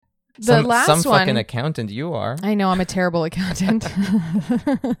The last some one. fucking accountant you are. I know, I'm a terrible accountant.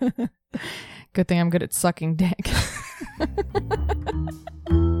 Good thing I'm good at sucking dick.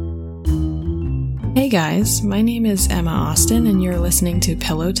 Hey guys, my name is Emma Austin, and you're listening to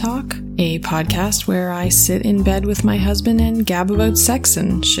Pillow Talk, a podcast where I sit in bed with my husband and gab about sex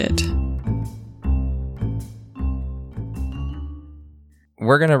and shit.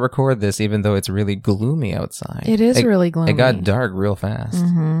 We're going to record this even though it's really gloomy outside. It is really gloomy. It got dark real fast.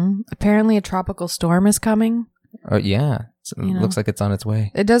 Mm-hmm. Apparently a tropical storm is coming. Oh, yeah. Looks like it's on its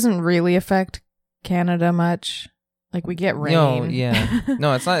way. It doesn't really affect Canada much. Like, we get rain. No, yeah.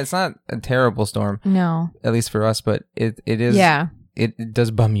 No, it's not a terrible storm. No. At least for us, but it is. Yeah. It does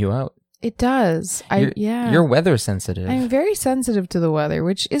bum you out. It does. You're weather sensitive. I'm very sensitive to the weather,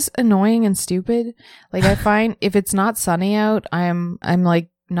 which is annoying and stupid. Like, I find if it's not sunny out, I'm like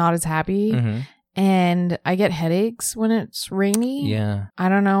not as happy. Mm-hmm. And I get headaches when it's rainy. Yeah. I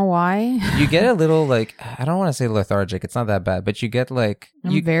don't know why. You get a little like, I don't want to say lethargic. It's not that bad, but you get like,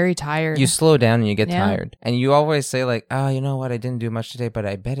 I'm very tired. You slow down and you get Yeah. tired. And you always say like, oh, you know what? I didn't do much today, but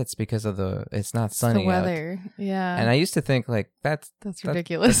I bet it's because of it's not sunny the weather. out. Yeah. And I used to think like, that's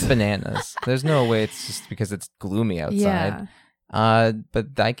ridiculous. That's bananas. There's no way it's just because it's gloomy outside. Yeah.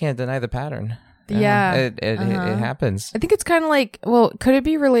 But I can't deny the pattern. Yeah. It happens. I think it's kind of like, well, could it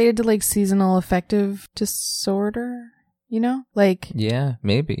be related to like seasonal affective disorder? You know, like, Yeah,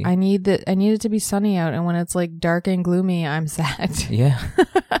 maybe. I need it to be sunny out, and when it's like dark and gloomy, I'm sad. Yeah.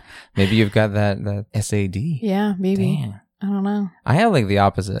 Maybe you've got that SAD. Yeah, maybe. Damn. I don't know. I have like the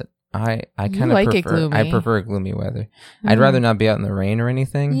opposite. I kind of like prefer it gloomy. I prefer gloomy weather. I'd rather not be out in the rain or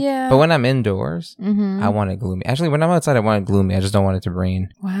anything. Yeah. But when I'm indoors, Mm-hmm. I want it gloomy. Actually, when I'm outside, I want it gloomy. I just don't want it to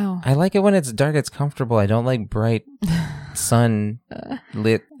rain. Wow. I like it when it's dark. It's comfortable. I don't like bright sun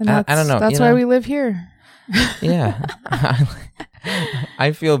lit. I don't know. That's why we live here. Yeah.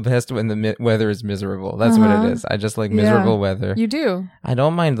 I feel best when the weather is miserable. That's what it is. I just like miserable weather. You do. I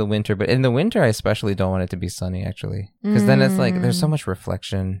don't mind the winter, but in the winter, I especially don't want it to be sunny, actually. Because then it's like, there's so much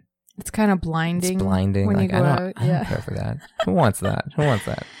reflection. It's kind of blinding. It's blinding. when Like, you go out. I don't care for that. Who wants that? Who wants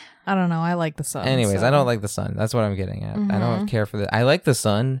that? I don't know. I like the sun. Anyways, so. I don't like the sun. That's what I'm getting at. I don't care for that. I like the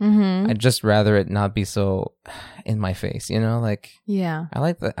sun. Mm-hmm. I'd just rather it not be so in my face, you know? Like, Yeah. I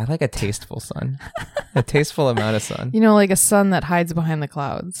like a tasteful sun. A tasteful amount of sun. You know, like a sun that hides behind the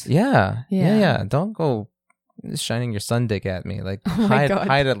clouds. Yeah. Yeah. Yeah. Don't go shining your sun dick at me. Like, Oh my God.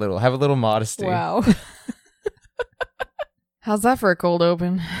 hide a little. Have a little modesty. Wow. How's that for a cold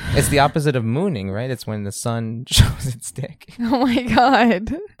open? It's the opposite of mooning, right? It's when the sun shows its dick. Oh my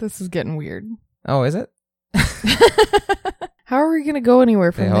God. This is getting weird. Oh, is it? How are we going to go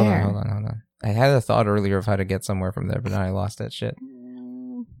anywhere from Okay, there? hold on. I had a thought earlier of how to get somewhere from there, but now I lost that shit.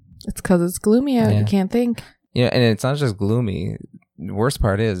 It's because it's gloomy out. Yeah. You can't think. Yeah, and it's not just gloomy. The worst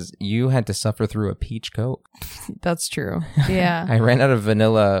part is you had to suffer through a peach Coke. That's true. Yeah. I ran out of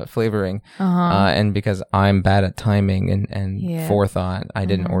vanilla flavoring, and because I'm bad at timing and forethought, I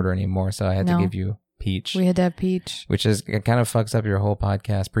didn't order any more, so I had to give you peach. We had to have peach. Which is, it kind of fucks up your whole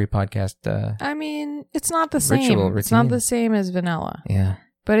pre-podcast. I mean, it's not the same. Ritual, It's not routine. the same as vanilla, Yeah.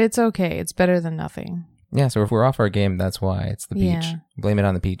 but it's okay. It's better than nothing. Yeah, so if we're off our game, that's why. It's the peach. Yeah. Blame it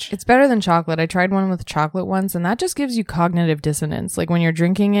on the peach. It's better than chocolate. I tried one with chocolate once, and that just gives you cognitive dissonance. Like when you're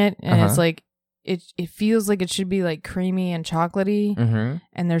drinking it, and it's like it feels like it should be like creamy and chocolatey, Mm-hmm.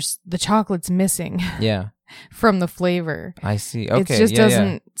 and there's the chocolate's missing Yeah, from the flavor. I see. Okay, It just yeah,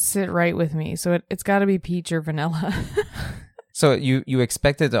 doesn't sit right with me. So it's got to be peach or vanilla. So you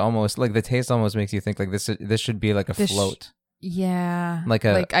expect it to almost, like, the taste almost makes you think like this should be like a float. Yeah. Like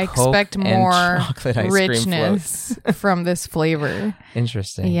I Coke expect and more chocolate ice cream richness from this flavor.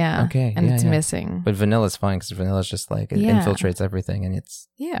 Interesting. Yeah. Okay. And yeah, it's yeah. missing. But vanilla's fine because vanilla's just like, it Yeah. infiltrates everything and it's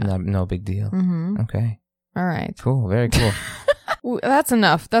no big deal. Mm-hmm. Okay. All right. Cool. Very cool. That's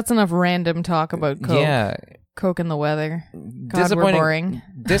enough. That's enough random talk about Coke. Yeah. Coke and the weather. God, we're boring.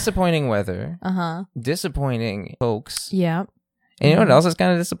 Disappointing weather. Uh-huh. Disappointing folks. Yeah. And you know what else is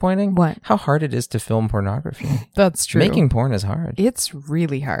kind of disappointing? What? How hard it is to film pornography. That's true. Making porn is hard. It's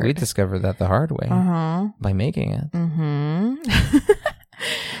really hard. We discovered that the hard way by making it. Mm-hmm.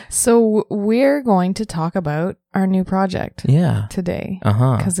 So we're going to talk about our new project Yeah. today.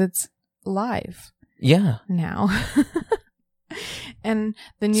 Uh-huh. Because it's live Yeah. now. And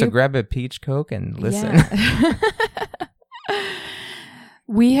the new... So grab a peach Coke and listen. Yeah.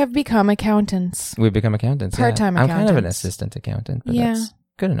 We have become accountants. We've become accountants. Part-time I'm kind of an accountants. assistant accountant, but Yeah. that's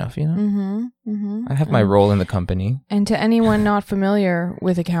good enough, you know? Mm-hmm. Mm-hmm. I have my role in the company. And to anyone not familiar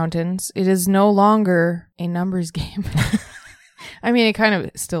with accountants, it is no longer a numbers game. I mean, it kind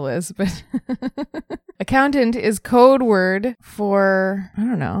of still is, but accountant is code word for, I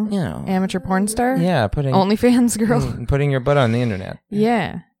don't know, amateur porn star? Yeah, OnlyFans girl. Putting your butt on the internet.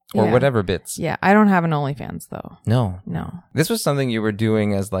 Yeah. Or whatever bits. Yeah, I don't have an OnlyFans though. No. No. This was something you were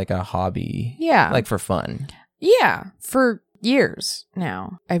doing as like a hobby. Yeah. Like for fun. Yeah, for years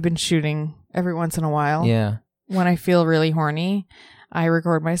now. I've been shooting every once in a while. Yeah. When I feel really horny, I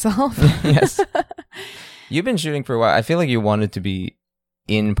record myself. Yes. You've been shooting for a while. I feel like you wanted to be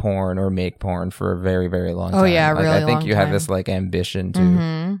in porn or make porn for a very, very long time. Oh yeah, really long I think you time. had this like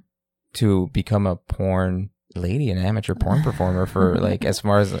ambition to become a porn lady, an amateur porn performer for like as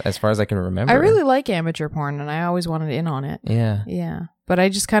far as I can remember. I really like amateur porn, and I always wanted in on it. Yeah. Yeah. But I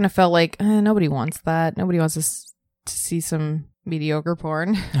just kind of felt like nobody wants that. Nobody wants to see some mediocre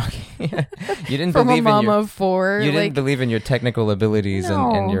porn. Okay. Yeah. You didn't from believe a mom in your, of four. You didn't believe in your technical abilities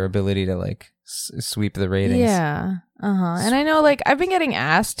No. and your ability to like sweep the ratings. Yeah. And I know, like, I've been getting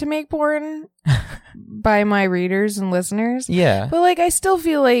asked to make porn by my readers and listeners. Yeah. But like, I still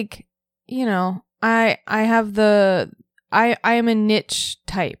feel like, I have I am a niche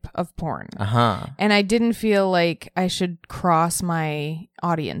type of porn. And I didn't feel like I should cross my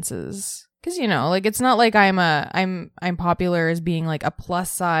audiences. Because, like, it's not like I'm popular as being like a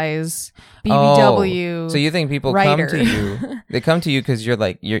plus size BBW. So you think people writer. come to you? They come to you because you're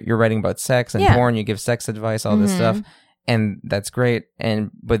like you're writing about sex and porn. You give sex advice, all this stuff, and that's great.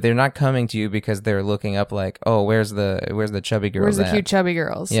 But they're not coming to you because they're looking up like, oh, where's the chubby girls? Where's the cute chubby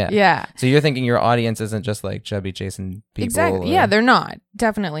girls? Yeah, yeah. So you're thinking your audience isn't just like chubby chasing people. Exactly. Yeah, they're not.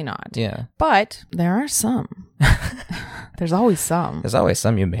 Definitely not. Yeah. But there are some. There's always some. There's always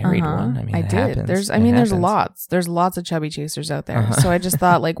some. You married one. I mean, it did. happens. There's lots. There's lots of chubby chasers out there. So I just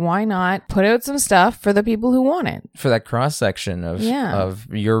thought, like, why not put out some stuff for the people who want it? For that cross section of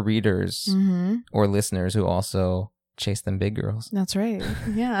your readers or listeners who also chase them big girls. That's right.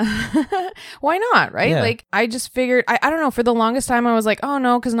 Yeah. Why not? Right? Yeah. Like, I just figured, I don't know, for the longest time I was like, oh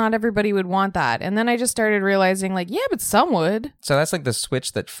no, because not everybody would want that. And then I just started realizing, like, yeah, but some would. So that's like the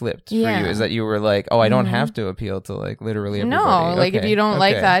switch that flipped for you, is that you were like, oh, I don't have to appeal to like literally everybody. No, like if you don't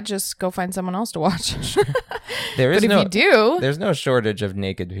like that, just go find someone else to watch. There is but if you do, there's no shortage of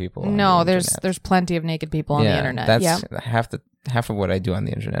naked people. No, there's plenty of naked people on the internet. That's half of what I do on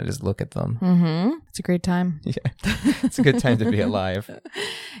the internet is look at them. It's a great time. Yeah. It's a good time to be alive.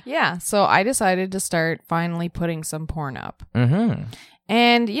 Yeah. So I decided to start finally putting some porn up. And,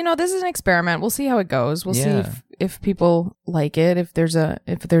 this is an experiment. We'll see how it goes. We'll see if people like it, if there's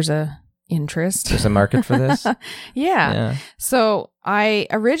a interest. There's a market for this. Yeah. So I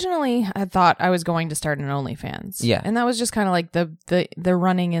originally had thought I was going to start an OnlyFans. Yeah. And that was just kind of like the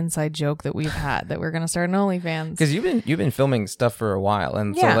running inside joke that we've had, that we're going to start an OnlyFans. Because you've been filming stuff for a while,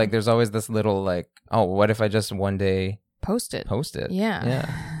 and so like there's always this little like, oh, what if I just one day post it? Yeah.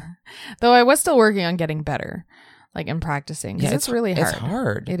 Though I was still working on getting better, like, and practicing, because it's really hard. It's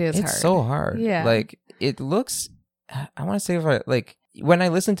hard. It is hard. It's so hard. Yeah. Like, it looks, I want to say, if I like, when I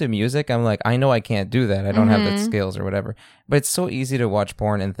listen to music, I'm like, I know I can't do that. I don't have the skills or whatever. But it's so easy to watch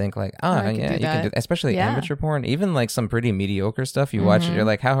porn and think like, you can do that. Especially amateur porn, even like some pretty mediocre stuff. You watch it, you're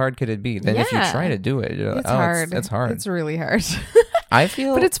like, how hard could it be? Then if you try to do it, you're like, hard. It's hard. It's really hard. I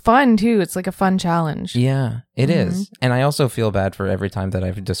feel, but it's fun too. It's like a fun challenge. Yeah, it is. And I also feel bad for every time that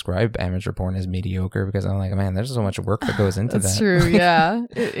I've described amateur porn as mediocre, because I'm like, man, there's so much work that goes into That's that. True. Yeah,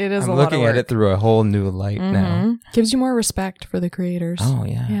 it is. I'm a lot of looking work. at it through a whole new light now. Gives you more respect for the creators. Oh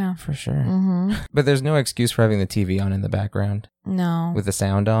yeah, for sure. But there's no excuse for having the TV on in the background. No, with the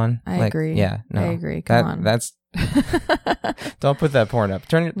sound on. I agree. Yeah, no, I agree. Come on. That's don't put that porn up.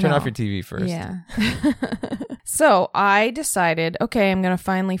 Turn off your TV first. Yeah. So I decided, okay, I'm going to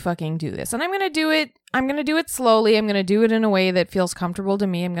finally fucking do this. And I'm going to do it slowly. I'm going to do it in a way that feels comfortable to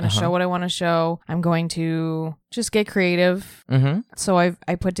me. I'm going to show what I want to show. I'm going to just get creative. So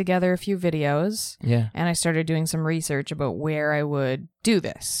I put together a few videos. Yeah. And I started doing some research about where I would do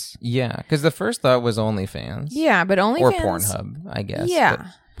this. Yeah. Because the first thought was OnlyFans. Yeah, but OnlyFans. Or Pornhub, I guess. Yeah. But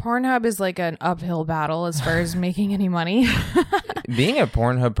Pornhub is like an uphill battle as far as making any money. Being a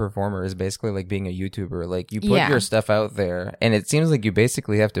Pornhub performer is basically like being a YouTuber. Like, you put your stuff out there, and it seems like you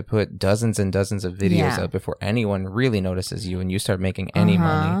basically have to put dozens and dozens of videos out before anyone really notices you and you start making any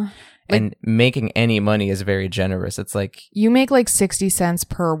money. And making any money is very generous. It's like, you make like 60 cents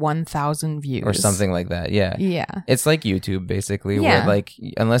per 1,000 views. Or something like that. Yeah. Yeah. It's like YouTube, basically, where like,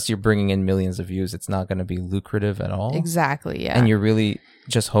 unless you're bringing in millions of views, it's not going to be lucrative at all. Exactly. Yeah. And you're really,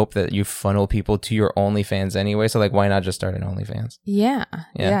 just hope that you funnel people to your OnlyFans anyway. So like, why not just start an OnlyFans? Yeah,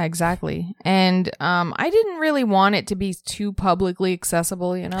 exactly. And I didn't really want it to be too publicly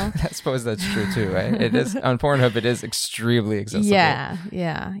accessible, you know? I suppose that's true too, right? It is on Pornhub. It is extremely accessible.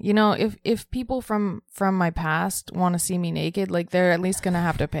 Yeah. You know, if people from my past want to see me naked, like they're at least gonna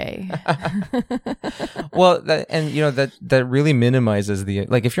have to pay. Well, that really minimizes the,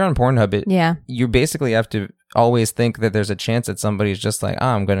 like, if you're on Pornhub, you basically have to always think that there's a chance that somebody's just like,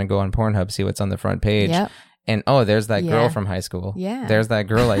 I'm going to go on Pornhub, see what's on the front page. Yep. And, there's that girl from high school. Yeah. There's that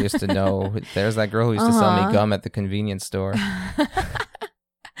girl I used to know. There's that girl who used to sell me gum at the convenience store.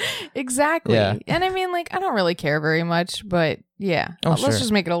 Exactly. Yeah. And I mean, like, I don't really care very much, but let's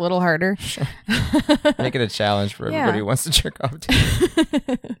just make it a little harder. Sure. Make it a challenge for everybody who wants to jerk off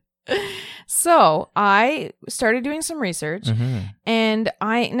to. So I started doing some research, and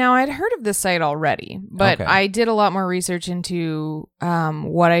I'd heard of this site already, but I did a lot more research into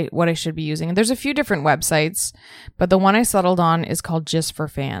what I should be using. And there's a few different websites, but the one I settled on is called Just for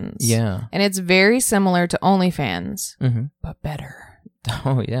Fans. Yeah, and it's very similar to OnlyFans, but better.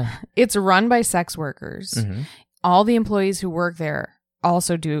 Oh yeah, it's run by sex workers. All the employees who work there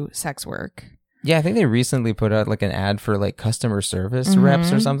also do sex work. Yeah, I think they recently put out like an ad for like customer service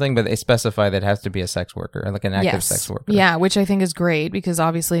reps or something, but they specify that it has to be a sex worker, like an active sex worker. Yeah, which I think is great because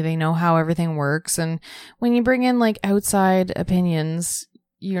obviously they know how everything works. And when you bring in like outside opinions,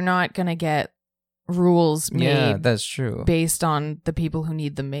 you're not going to get rules made. Yeah, that's true. Based on the people who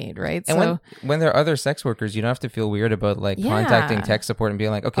need them made, right? And so when there are other sex workers, you don't have to feel weird about like contacting tech support and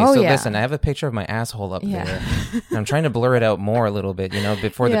being like, okay, listen, I have a picture of my asshole up there. And I'm trying to blur it out more a little bit,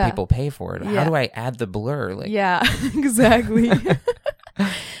 before the people pay for it. How do I add the blur? Like, exactly.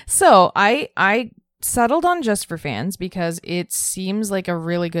 So I settled on Just for Fans because it seems like a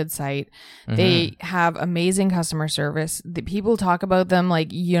really good site. They have amazing customer service. The people talk about them like,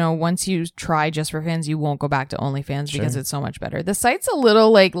 once you try Just for Fans, you won't go back to OnlyFans because it's so much better. The site's a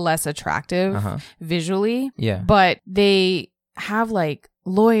little like less attractive visually, but they have like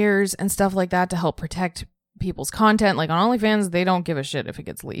lawyers and stuff like that to help protect people's content. Like on OnlyFans, they don't give a shit if it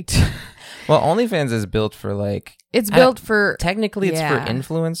gets leaked. Well, OnlyFans is built for like... It's built for... Technically, it's for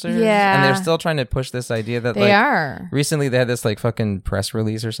influencers. Yeah. And they're still trying to push this idea that they are. Recently, they had this like fucking press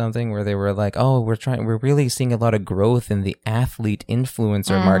release or something where they were like, we're really seeing a lot of growth in the athlete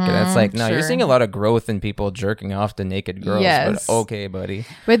influencer market. It's like, no, you're seeing a lot of growth in people jerking off to naked girls. Yes. But okay, buddy.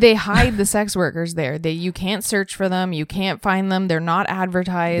 But they hide the sex workers there. You can't search for them. You can't find them. They're not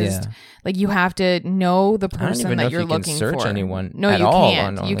advertised. Yeah. Like you have to know the person that you're looking for. I don't even know if you can search anyone no, at you all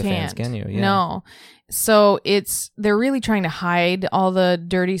can't. on OnlyFans, can you? Yeah. No. So they're really trying to hide all the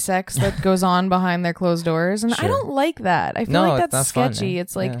dirty sex that goes on behind their closed doors. And I don't like that. I feel like that's sketchy.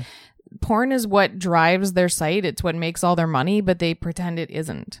 It's like porn is what drives their site. It's what makes all their money, but they pretend it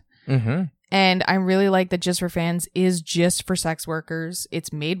isn't. And I really like that Just for Fans is just for sex workers.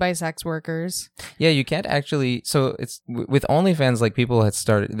 It's made by sex workers. Yeah, you can't actually... So it's with OnlyFans, like people had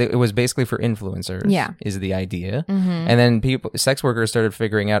started... It was basically for influencers. Yeah. Is the idea. And then sex workers started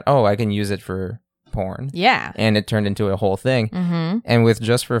figuring out, I can use it for porn. Yeah. And it turned into a whole thing. And with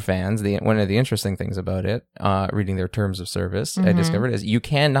Just for Fans, one of the interesting things about it, reading their terms of service, I discovered is you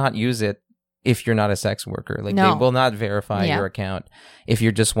cannot use it if you're not a sex worker. Like they will not verify your account if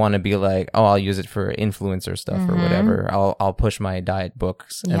you just want to be like, I'll use it for influencer stuff or whatever. I'll push my diet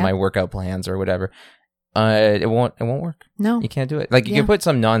books and my workout plans or whatever. It won't work. No, you can't do it. Like you can put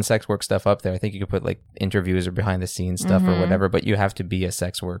some non-sex work stuff up there. I think you could put like interviews or behind the scenes stuff or whatever, but you have to be a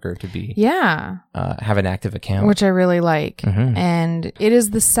sex worker to be have an active account, which I really like. And it is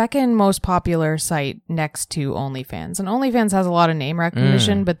the second most popular site next to OnlyFans. And OnlyFans has a lot of name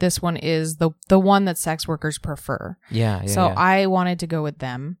recognition, but this one is the one that sex workers prefer. So I wanted to go with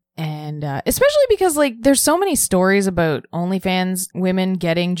them. And especially because like there's so many stories about OnlyFans women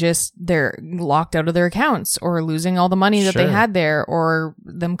getting they're locked out of their accounts or losing all the money that they had there, or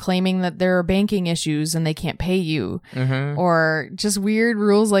them claiming that there are banking issues and they can't pay you, or just weird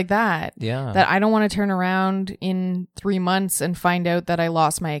rules like that. Yeah, that I don't want to turn around in 3 months and find out that I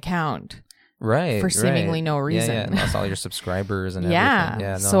lost my account. For seemingly no reason. Yeah, lost all your subscribers and everything.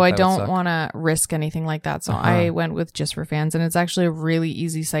 Yeah, so I don't want to risk anything like that. So I went with Just for Fans, and it's actually a really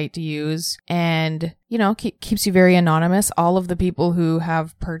easy site to use, and keeps you very anonymous. All of the people who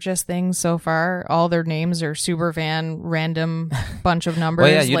have purchased things so far, all their names are super fan random bunch of numbers.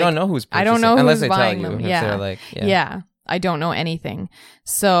 Well, yeah, you don't know who's purchasing. I don't know unless who's they buying tell you. them. If they're like, I don't know anything.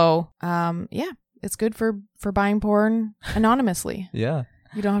 So it's good for buying porn anonymously. Yeah.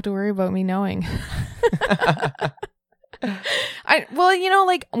 You don't have to worry about me knowing. I Well, you know,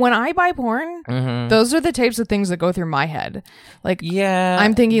 like when I buy porn, those are the types of things that go through my head. Like, yeah,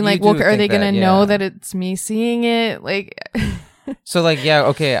 I'm thinking like, well, are they going to know that it's me seeing it? Like, so like, yeah,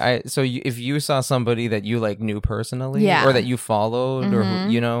 okay. If you saw somebody that you like knew personally, or that you followed, or who,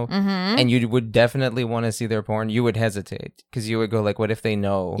 you know, and you would definitely want to see their porn, you would hesitate because you would go like, what if they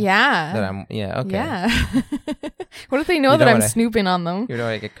know? Yeah, that I'm. Yeah, okay. Yeah. What if they know that I'm snooping on them? You don't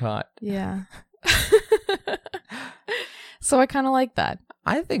want to get caught. Yeah. So I kind of like that.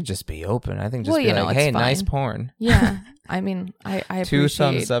 I think just be open. I think just be like, hey, nice porn. Yeah. I mean, I appreciate 2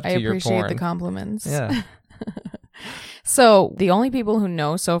 thumbs up to your porn. I appreciate the compliments. Yeah. So the only people who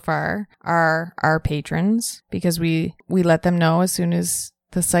know so far are our patrons, because we let them know as soon as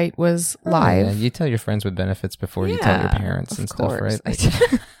the site was live. Yeah. You tell your friends with benefits before you tell your parents and stuff, right?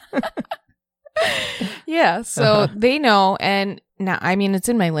 Yeah, so they know, and now, I mean, it's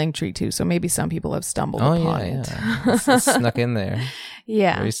in my link tree too, so maybe some people have stumbled upon it. It's snuck in there.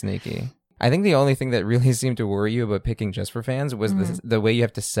 Yeah. Very sneaky. I think the only thing that really seemed to worry you about picking Just for Fans was the way you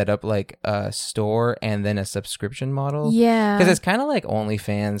have to set up like a store and then a subscription model. Yeah. Because it's kind of like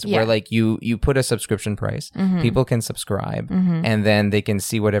OnlyFans where like you put a subscription price, people can subscribe, and then they can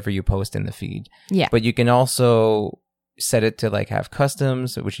see whatever you post in the feed. Yeah. But you can also set it to like have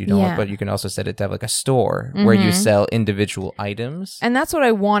customs, which you don't want, but you can also set it to have like a store where you sell individual items. And that's what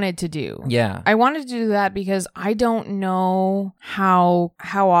I wanted to do. Yeah. I wanted to do that because I don't know how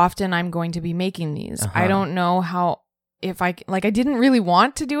often I'm going to be making these. I don't know how, if I, like, I didn't really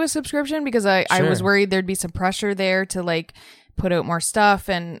want to do a subscription because I was worried there'd be some pressure there to like put out more stuff,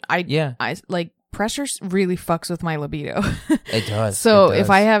 and I like, pressure really fucks with my libido. It does. So if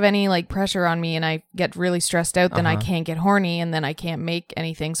I have any like pressure on me and I get really stressed out, then I can't get horny, and then I can't make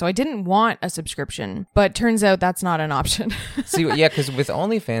anything. So I didn't want a subscription, but turns out that's not an option. See, yeah, because with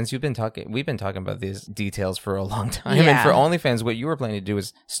OnlyFans, we've been talking about these details for a long time. Yeah. And for OnlyFans, what you were planning to do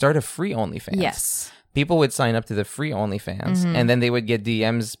is start a free OnlyFans. Yes. People would sign up to the free OnlyFans, and then they would get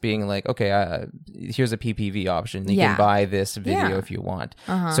DMs being like, okay, here's a PPV option. You can buy this video if you want.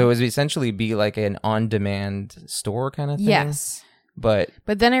 So it would essentially be like an on-demand store kind of thing. Yes. But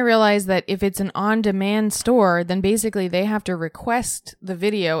then I realized that if it's an on-demand store, then basically they have to request the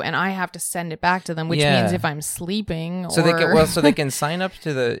video and I have to send it back to them, which means if I'm sleeping so they can sign up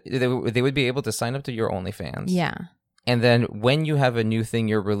to they would be able to sign up to your OnlyFans. Yeah. And then when you have a new thing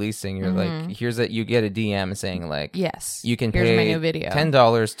you're releasing, you're like, you get a DM saying like, yes, you can pay my new video.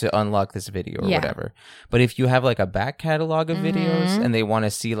 $10 to unlock this video or whatever. But if you have like a back catalog of videos and they want to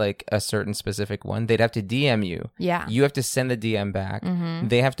see like a certain specific one, they'd have to DM you. Yeah. You have to send the DM back.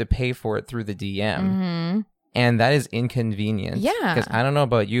 They have to pay for it through the DM. And that is inconvenient. Yeah. Because I don't know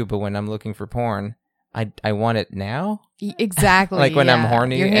about you, but when I'm looking for porn, I want it now. Exactly. Like when I'm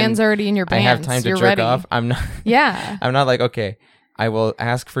horny, your hand's already in your pants. I have time to jerk off. I'm not. Yeah. I'm not like, okay, I will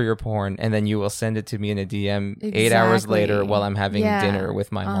ask for your porn and then you will send it to me in a DM 8 hours later while I'm having dinner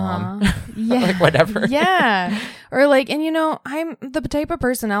with my mom. Yeah. Like whatever. Yeah. Or like, and you know, I'm the type of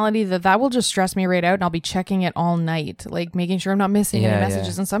personality that will just stress me right out, and I'll be checking it all night, like making sure I'm not missing any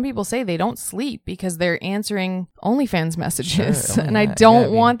messages. And some people say they don't sleep because they're answering OnlyFans messages. Sure. And I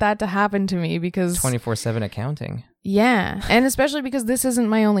don't want that to happen to me because 24/7 accounting. Yeah. And especially because this isn't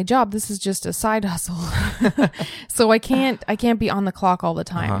my only job. This is just a side hustle. So I can't be on the clock all the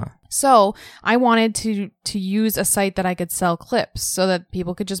time. So I wanted to use a site that I could sell clips so that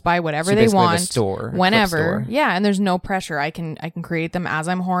people could just buy whatever they want, a store, whenever. A yeah. And there's no pressure. I can create them as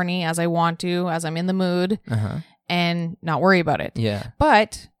I'm horny, as I want to, as I'm in the mood, and not worry about it. Yeah.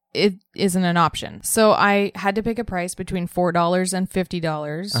 But it isn't an option. So I had to pick a price between $4 and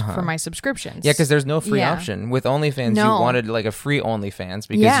 $50 for my subscriptions. Yeah, because there's no free option. With OnlyFans, you wanted like a free OnlyFans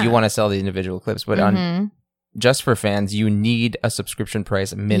because you want to sell the individual clips. But on Just for Fans, you need a subscription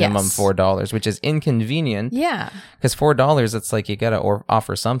price minimum $4, which is inconvenient. Yeah. Because $4, it's like you got to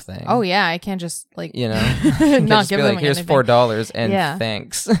offer something. Oh, yeah. I can't just like, you know, not give them like, here's $4 and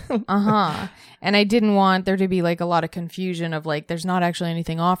thanks. And I didn't want there to be like a lot of confusion of like, there's not actually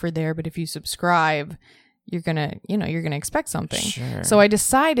anything offered there, but if you subscribe, you're gonna expect something. Sure. So I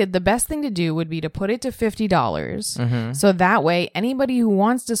decided the best thing to do would be to put it to $50. So that way, anybody who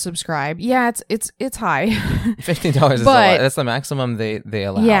wants to subscribe, it's high. $50 is a lot. That's the maximum they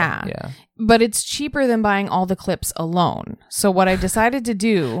allow. Yeah. But it's cheaper than buying all the clips alone. So what I decided to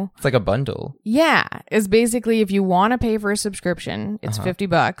do, it's like a bundle. Yeah, is basically if you want to pay for a subscription, it's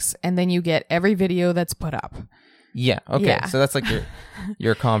 $50, and then you get every video that's put up. Yeah. Okay. Yeah. So that's like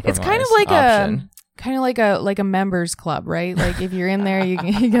your compromise. It's kind of like option. kind of like a members club, right? Like if you're in there, you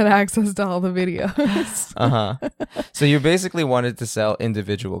get access to all the videos. So you basically wanted to sell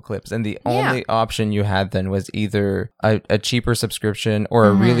individual clips, and the only option you had then was either a cheaper subscription or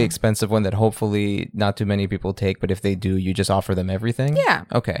a really expensive one that hopefully not too many people take, but if they do, you just offer them everything. Yeah.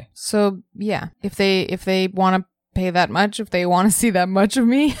 Okay. So yeah, if they want to pay that much, if they want to see that much of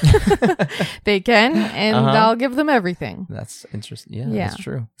me, they can, and I'll give them everything. That's interesting. Yeah, that's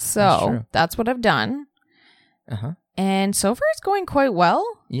true. So that's what I've done. And so far it's going quite well.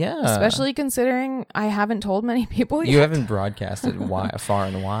 Yeah. Especially considering I haven't told many people yet. You haven't broadcasted far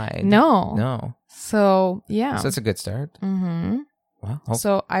and wide. No. So yeah. So that's a good start. Wow.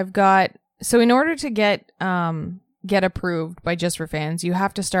 So in order to get approved by Just for Fans, you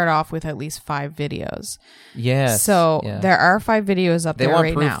have to start off with at least 5 videos. Yes. So there are 5 videos up there right now.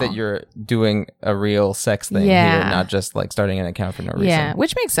 They want proof that you're doing a real sex thing here, not just like starting an account for no reason. Yeah,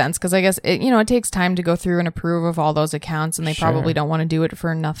 which makes sense because I guess it takes time to go through and approve of all those accounts, and they probably don't want to do it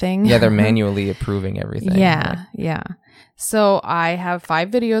for nothing. Yeah, they're manually approving everything. Yeah. So I have 5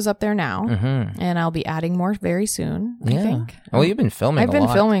 videos up there now, and I'll be adding more very soon, I think. Well, you've been filming I've been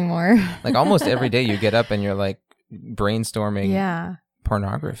filming more. Like almost every day you get up and you're like, brainstorming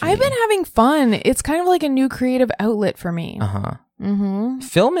pornography. I've been having fun. It's kind of like a new creative outlet for me.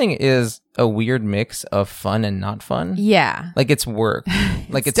 Filming is a weird mix of fun and not fun. Yeah. Like it's work.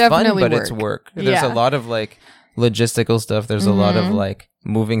 Like it's fun, but it's work. There's a lot of like logistical stuff. There's a lot of like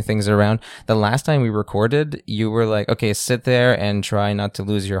moving things around. The last time we recorded, you were like, okay, sit there and try not to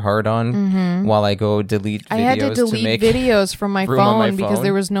lose your heart on while I go delete videos. I had to delete videos from my phone because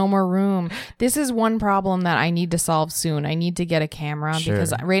there was no more room. This is one problem that I need to solve soon. I need to get a camera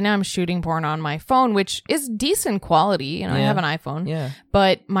because right now I'm shooting porn on my phone, which is decent quality. I have an iPhone,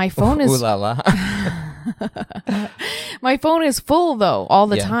 but my phone is... Ooh la la. My phone is full though all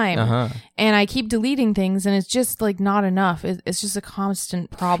the time, and I keep deleting things, and it's just like not enough. It's just a constant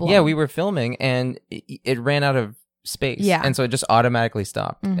problem. Yeah, we were filming, and it ran out of space. Yeah, and so it just automatically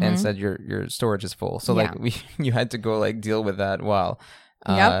stopped and said your storage is full. So like you had to go like deal with that while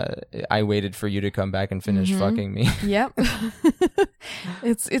I waited for you to come back and finish fucking me. Yep.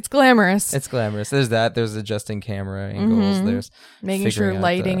 It's glamorous. It's glamorous. There's that. There's adjusting camera angles. There's making sure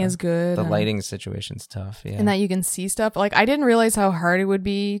lighting is good. The lighting situation's tough. Yeah. And that you can see stuff. Like I didn't realize how hard it would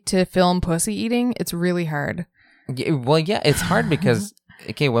be to film pussy eating. It's really hard. Well, yeah, it's hard because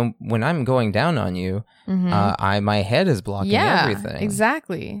okay, when I'm going down on you, my head is blocking everything.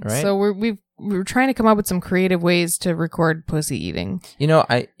 Exactly. Right? So we're trying to come up with some creative ways to record pussy eating.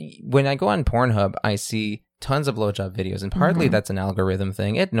 When I go on Pornhub, I see tons of blowjob videos, and partly that's an algorithm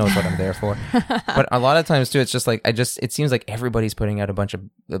thing. It knows what I'm there for. But a lot of times too, it's just like it seems like everybody's putting out a bunch of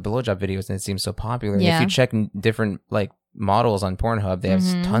blowjob videos, and it seems so popular. Yeah. And if you check different like models on Pornhub, they have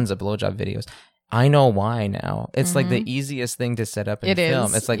tons of blowjob videos. I know why now. It's like the easiest thing to set up and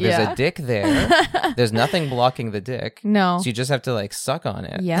film. It's like there's a dick there. There's nothing blocking the dick. No. So you just have to like suck on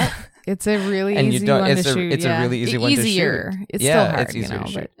it. Yeah. It's a really easy one to shoot. It's a really easy one to shoot. It's still hard, it's easier to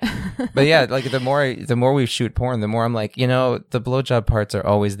shoot. But yeah, like the more we shoot porn, the more I'm like, the blowjob parts are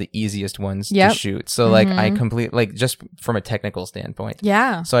always the easiest ones to shoot. So like I complete just from a technical standpoint.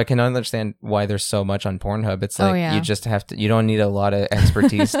 Yeah. So I can understand why there's so much on Pornhub. It's like you just have to. You don't need a lot of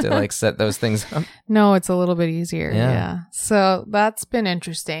expertise to like set those things up. No, it's a little bit easier. Yeah. So that's been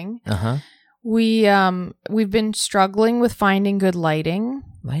interesting. We've been struggling with finding good lighting.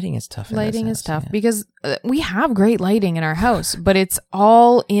 Lighting is tough. Because we have great lighting in our house, but it's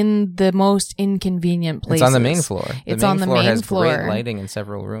all in the most inconvenient places. It's on the main floor. It's on the main floor. Has great lighting in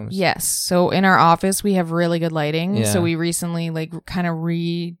several rooms. Yes. So in our office, we have really good lighting. Yeah. So we recently like kind of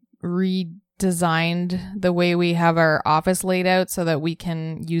redesigned the way we have our office laid out so that we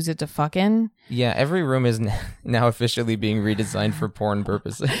can use it to fuck in. Yeah, every room is now officially being redesigned for porn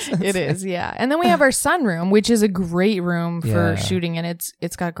purposes. It is, yeah. And then we have our sunroom, which is a great room for shooting, and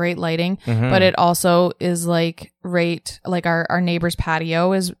it's got great lighting, but it also is like our neighbor's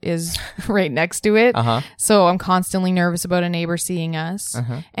patio is right next to it. So I'm constantly nervous about a neighbor seeing us.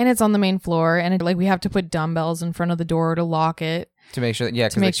 And it's on the main floor, and we have to put dumbbells in front of the door to lock it. To make sure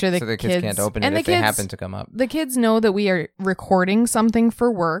the kids can't open it if they happen to come up. The kids know that we are recording something for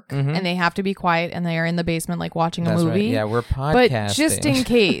work, and they have to be quiet, and they are in the basement watching a movie. Right. Yeah, we're podcasting. But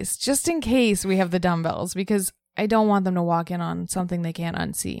just in case we have the dumbbells, because I don't want them to walk in on something they can't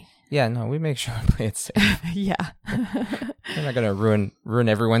unsee. Yeah, no, we make sure we play it safe. Yeah. We're not going to ruin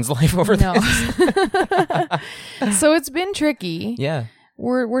everyone's life over this. So it's been tricky. Yeah.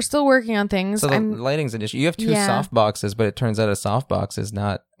 we're still working on things. So the lighting's an issue. You have 2 soft boxes, but it turns out a soft box is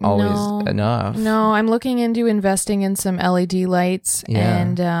not always enough. No, I'm looking into investing in some LED lights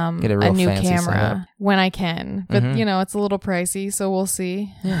and get a new camera setup when I can. But it's a little pricey, so we'll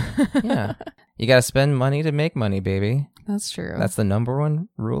see. Yeah. You got to spend money to make money, baby. That's true. That's the number one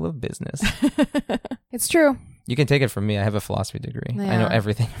rule of business. It's true. You can take it from me. I have a philosophy degree. Yeah. I know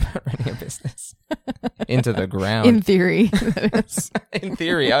everything about running a business. Into the ground. In theory. That is. In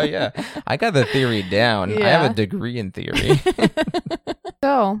theory. Oh, yeah. I got the theory down. Yeah. I have a degree in theory.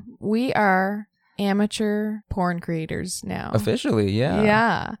 So, we are amateur porn creators now. Officially, yeah.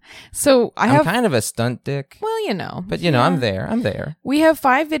 Yeah. So, I'm kind of a stunt dick. Well, But, I'm there. We have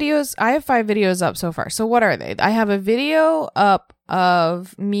 5 videos. I have 5 videos up so far. So, what are they? I have a video up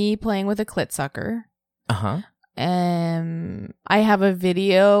of me playing with a clit sucker. Uh-huh. I have a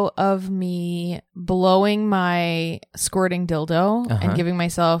video of me blowing my squirting dildo and giving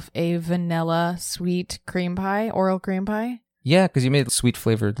myself a vanilla sweet cream pie, oral cream pie. Yeah, because you made sweet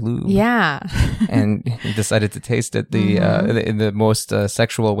flavored lube. Yeah. And decided to taste it in the most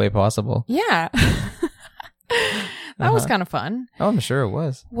sexual way possible. Yeah. That was kind of fun. Oh, I'm sure it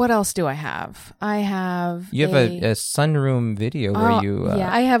was. What else do I have? You have a sunroom video where you...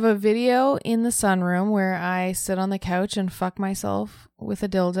 yeah, I have a video in the sunroom where I sit on the couch and fuck myself with a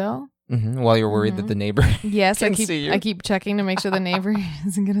dildo. Mm-hmm. While you're worried that the neighbor Yes, I keep checking to make sure the neighbor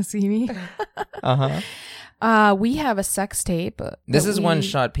isn't going to see me. We have a sex tape. This is one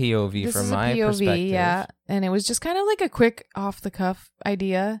shot POV from my perspective. Yeah. And it was just kind of like a quick off the cuff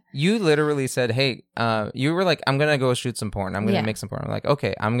idea. You literally said, hey, you were like, I'm going to go shoot some porn. I'm going to make some porn. I'm like,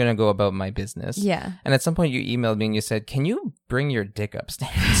 okay, I'm going to go about my business. Yeah. And at some point you emailed me and you said, can you bring your dick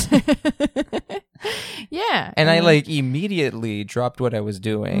upstairs? Yeah. And I immediately dropped what I was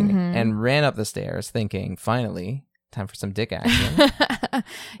doing and ran up the stairs thinking, finally, time for some dick action.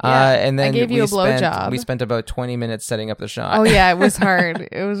 And then I gave you a blowjob. We spent about 20 minutes setting up the shot. Oh yeah, it was hard.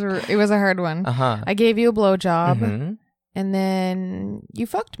 It was a hard one. I gave you a blowjob, and then you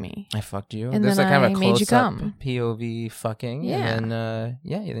fucked me. I fucked you. And there's then kind of I a made you close-up come. POV fucking. Yeah. And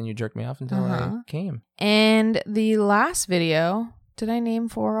then you jerked me off until I came. And the last video. Did I name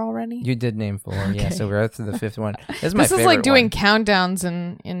 4 already? You did name 4, yeah. So we're up to the 5th one. This is like doing countdowns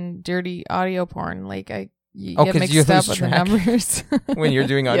in dirty audio porn. Like you get mixed up with the numbers. When you're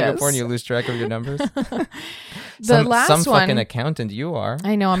doing audio porn, you lose track of your numbers. The last one. Some fucking accountant you are.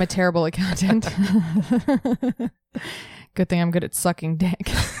 I know, I'm a terrible accountant. Good thing I'm good at sucking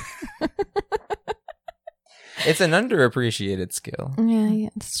dick. It's an underappreciated skill. Yeah,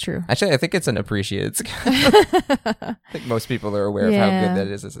 it's true. Actually, I think it's an appreciated skill. I think most people are aware of how good that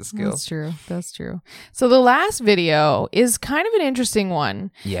is as a skill. That's true. So the last video is kind of an interesting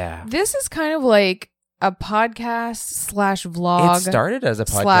one. Yeah. This is kind of like a podcast / vlog. It started as a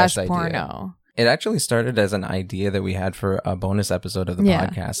podcast idea. Porno. It actually started as an idea that we had for a bonus episode of the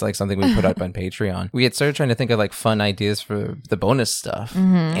podcast, like something we put up on Patreon. We had started trying to think of fun ideas for the bonus stuff.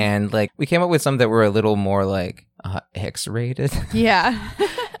 And we came up with some that were a little more X-rated. Yeah.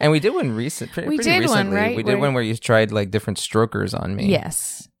 And we did one pretty recently. One, right? We did one where you tried different strokers on me.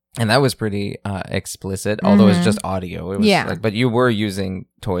 Yes. And that was pretty explicit, although it's just audio. It was but you were using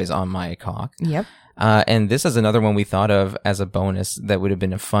toys on my cock. Yep. And this is another one we thought of as a bonus that would have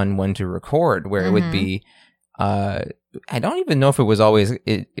been a fun one to record, where it would be, I don't even know if it was always,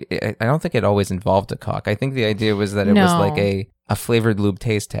 I don't think it always involved a cock. I think the idea was that it was like a flavored lube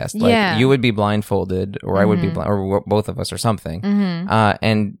taste test. Like you would be blindfolded, or I would be or both of us or something.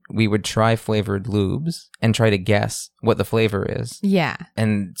 And we would try flavored lubes and try to guess what the flavor is. Yeah.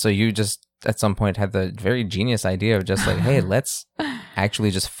 And so you just at some point had the very genius idea of just hey, let's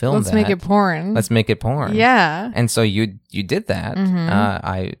actually just film Let's make it porn. Let's make it porn. Yeah. And so you did that.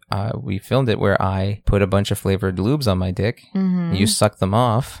 We filmed it where I put a bunch of flavored lubes on my dick. You suck them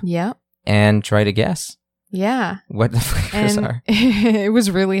off. Yeah. And try to guess. Yeah. What the flavors are. It was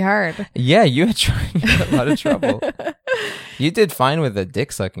really hard. Yeah, you had a lot of trouble. You did fine with the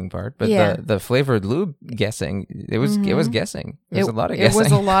dick sucking part, but the flavored lube guessing, it was guessing. It was a lot of guessing. It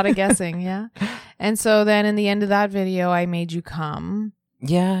was a lot of guessing, yeah. And so then in the end of that video, I made you come.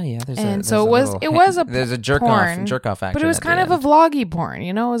 Yeah. There's a jerk off action. But it was kind of a vloggy porn,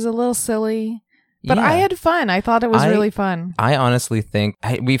 it was a little silly. But I had fun. I thought it was really fun. I honestly think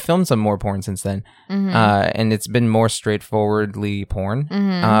we filmed some more porn since then, and it's been more straightforwardly porn.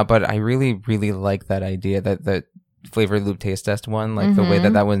 But I really, really like that idea, that flavored lube taste test one, the way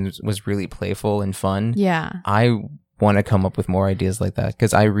that one was really playful and fun. Yeah, I want to come up with more ideas like that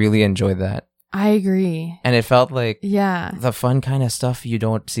because I really enjoyed that. I agree. And it felt like the fun kind of stuff you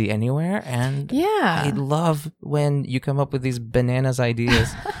don't see anywhere. And I love when you come up with these bananas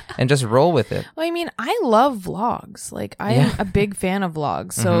ideas and just roll with it. Well, I mean, I love vlogs. Like, I am a big fan of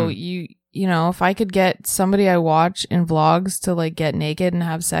vlogs. So you know, if I could get somebody I watch in vlogs to like get naked and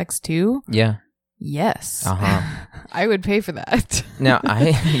have sex too. Yeah. Yes. I would pay for that. Now,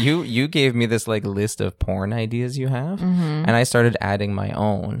 you gave me this like list of porn ideas you have, and I started adding my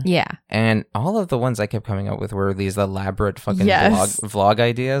own. Yeah. And all of the ones I kept coming up with were these elaborate fucking vlog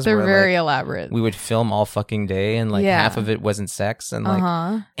ideas. They're very elaborate. We would film all fucking day, and like half of it wasn't sex, and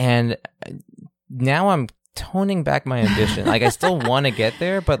like, and now I'm toning back my ambition. Like, I still want to get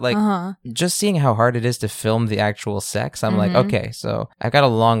there, but like just seeing how hard it is to film the actual sex, I'm like, okay, so I've got a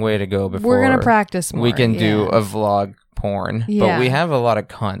long way to go before we're gonna practice more. We can do a vlog porn, but we have a lot of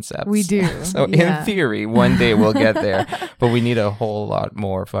concepts. We do. So in theory, one day we'll get there, but we need a whole lot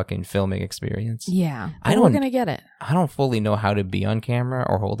more fucking filming experience. Yeah, we're gonna get it. I don't fully know how to be on camera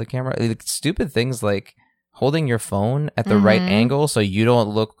or hold a camera. Like, stupid things like holding your phone at the right angle so you don't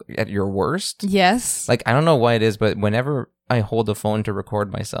look at your worst. Yes. Like, I don't know why it is, but whenever I hold a phone to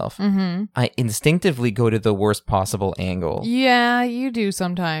record myself, I instinctively go to the worst possible angle. Yeah, you do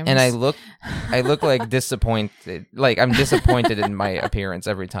sometimes. And I look like disappointed. Like, I'm disappointed in my appearance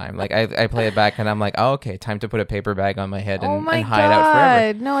every time. Like, I play it back and I'm like, oh, okay, time to put a paper bag on my head and hide out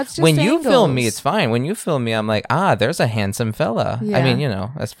forever. No, it's just when angles. you film me, it's fine. When you film me, I'm like, there's a handsome fella. Yeah. I mean, you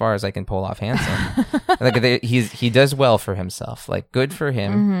know, as far as I can pull off handsome. Like, he does well for himself. Like, good for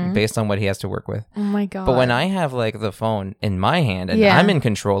him based on what he has to work with. Oh my God. But when I have like the phone in my hand and I'm in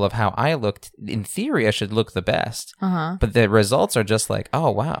control of how I looked, in theory I should look the best, but the results are just like,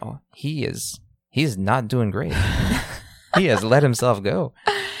 oh wow, he's not doing great. He has let himself go.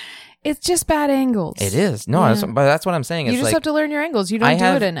 It's just bad angles. It is. No, but that's what I'm saying. You it's just like, have to learn your angles. You don't do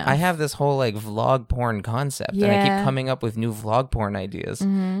it enough. I have this whole like vlog porn concept, and I keep coming up with new vlog porn ideas.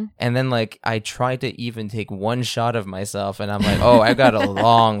 And then like I try to even take one shot of myself, and I'm like, oh, I've got a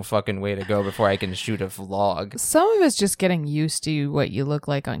long fucking way to go before I can shoot a vlog. Some of it's just getting used to what you look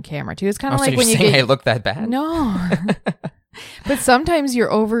like on camera too. It's kind of like so when you saying I look that bad? No. But sometimes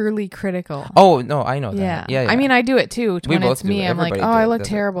you're overly critical. Oh, no, I know that. Yeah. I mean, I do it too. When it's me, I'm like, I look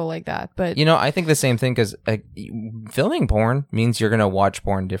terrible like that. But you know, I think the same thing because filming porn means you're going to watch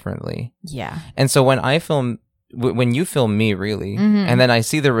porn differently. Yeah. And so when I film, when you film me, really, and then I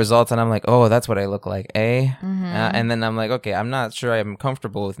see the results and I'm like, oh, that's what I look like, and then I'm like, okay, I'm not sure I'm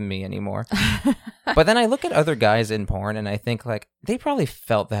comfortable with me anymore. But then I look at other guys in porn and I think like they probably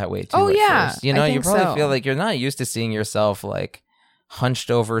felt that way too. First. You know, you probably feel like you're not used to seeing yourself like hunched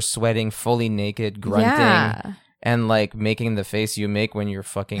over, sweating, fully naked, grunting, and like making the face you make when you're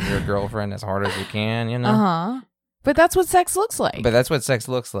fucking your girlfriend as hard as you can, you know? But that's what sex looks like.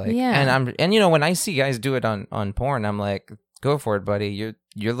 Yeah. And you know, when I see guys do it on porn, I'm like, go for it, buddy.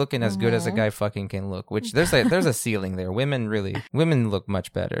 You're looking as good as a guy fucking can look. Which there's a ceiling there. Women look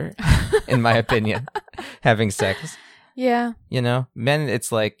much better, in my opinion, having sex. Yeah. You know, men,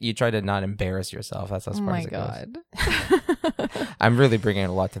 it's like you try to not embarrass yourself. That's as far as it goes. I'm really bringing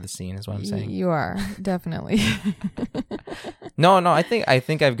a lot to the scene, is what I'm saying. You are, definitely. No, I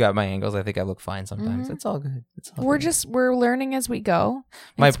think I've got my angles. I think I look fine sometimes. It's all good. We're learning as we go.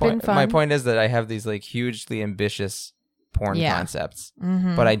 My point is that I have these like hugely ambitious porn concepts,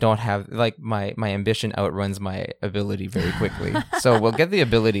 but I don't have like my ambition outruns my ability very quickly. So we'll get the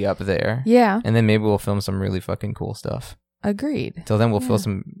ability up there. Yeah. And then maybe we'll film some really fucking cool stuff. Agreed. Till then we'll film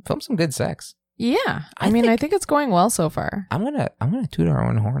some good sex. Yeah. I think it's going well so far. I'm gonna toot our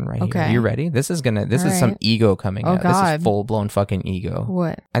own horn right here. Are you ready? This is some ego coming out. God. This is full blown fucking ego.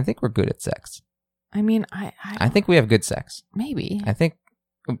 What? I think we're good at sex. I mean, I think we have good sex. Maybe. I think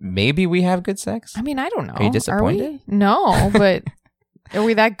maybe we have good sex. I mean, I don't know. Are you disappointed? Are we? No, but are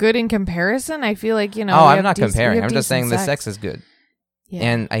we that good in comparison? I feel like, you know. Oh, I'm not comparing. I'm just saying the sex is good. Yeah.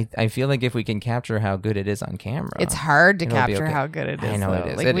 And I feel like if we can capture how good it is on camera. It's hard to capture how good it is. I know though. it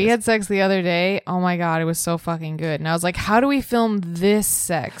is. Like we had sex the other day. Oh my God, it was so fucking good. And I was like, how do we film this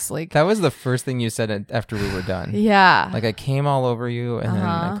sex? Like that was the first thing you said after we were done. Yeah. Like I came all over you and then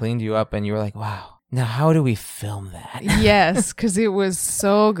I cleaned you up and you were like, wow. Now, how do we film that? Yes, because it was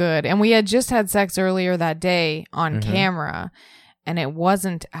so good. And we had just had sex earlier that day on camera, and it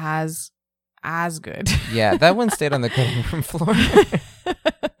wasn't as good. Yeah, that one stayed on the cutting room floor.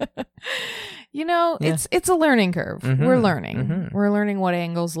 You know, it's a learning curve. We're learning. We're learning what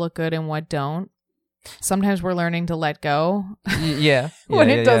angles look good and what don't. Sometimes we're learning to let go. Yeah. When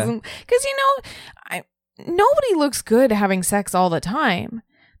it doesn't. Because, you know, nobody looks good having sex all the time.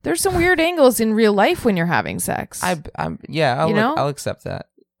 There's some weird angles in real life when you're having sex. I'll accept that.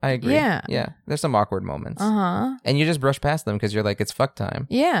 I agree. Yeah. There's some awkward moments. And you just brush past them because you're like, it's fuck time.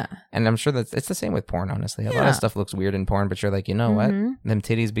 Yeah. And I'm sure it's the same with porn, honestly. A lot of stuff looks weird in porn, but you're like, you know what? Them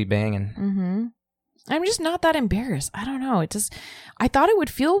titties be banging. I'm just not that embarrassed. I don't know. I thought it would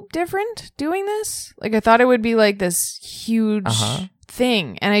feel different doing this. Like, I thought it would be like this huge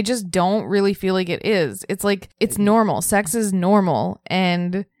thing. And I just don't really feel like it is. It's like, it's normal. Sex is normal.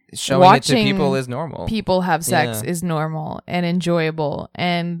 And showing it to people is normal. People have sex is normal and enjoyable.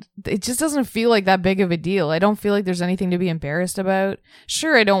 And it just doesn't feel like that big of a deal. I don't feel like there's anything to be embarrassed about.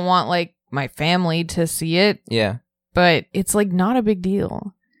 Sure, I don't want like my family to see it. Yeah. But it's like not a big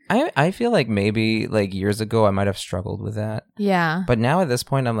deal. I feel like maybe like years ago I might have struggled with that. Yeah. But now at this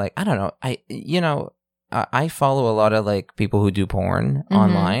point I'm like, I don't know. I follow a lot of like people who do porn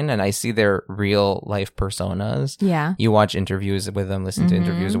online, and I see their real life personas. Yeah. You watch interviews with them, listen to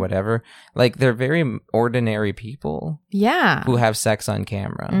interviews or whatever. Like, they're very ordinary people. Yeah. Who have sex on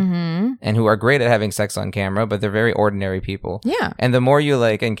camera. And who are great at having sex on camera, but they're very ordinary people. Yeah. And the more you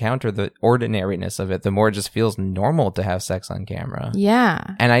like encounter the ordinariness of it, the more it just feels normal to have sex on camera.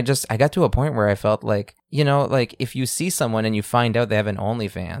 Yeah. And I got to a point where I felt like, you know, like if you see someone and you find out they have an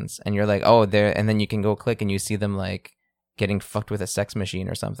OnlyFans and you're like, oh, and then you can go click and you see them like getting fucked with a sex machine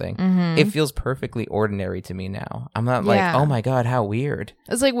or something. It feels perfectly ordinary to me now. I'm not like, oh my God, how weird.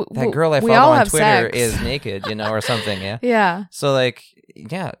 It's like that girl I follow on Twitter is naked, you know, or something. Yeah. Yeah. So like,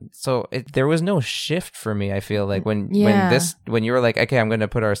 yeah. So there was no shift for me. I feel like when you were like, okay, I'm going to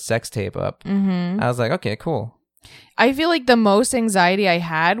put our sex tape up. I was like, okay, cool. I feel like the most anxiety I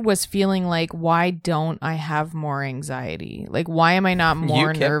had was feeling like, why don't I have more anxiety? Like, why am I not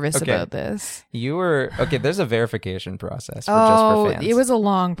more nervous about this? You were, there's a verification process just for fans. It was a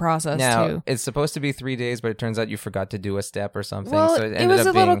long process too. It's supposed to be 3 days, but it turns out you forgot to do a step or something. Well, so it was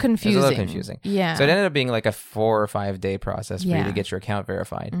a little confusing. Yeah. So it ended up being like a 4 or 5 day process for you to get your account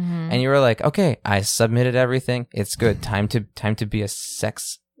verified. And you were like, okay, I submitted everything. It's good. Time to be a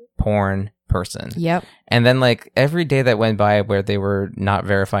sex porn person. Yep. And then like every day that went by where they were not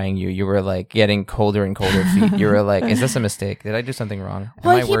verifying you were like getting colder and colder feet. You were like, is this a mistake? Did I do something wrong?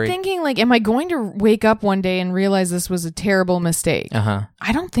 Well, I keep thinking like, am I going to wake up one day and realize this was a terrible mistake?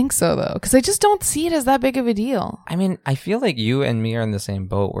 I don't think so though, because I just don't see it as that big of a deal. I mean, I feel like you and me are in the same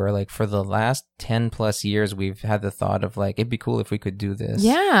boat where like for the last 10 plus years, we've had the thought of like, it'd be cool if we could do this.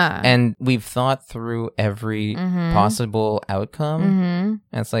 Yeah. And we've thought through every possible outcome.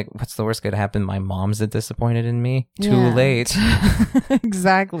 And it's like, what's the worst could happen? My mom's disappointed in me. Too late.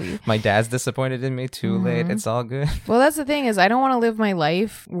 Exactly. My dad's disappointed in me. Too late. It's all good. Well, that's the thing is I don't want to live my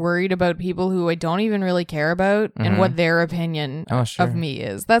life worried about people who I don't even really care about and what their opinion of me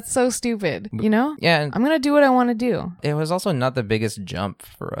is. That's so stupid, you know? Yeah. I'm going to do what I want to do. It was also not the biggest jump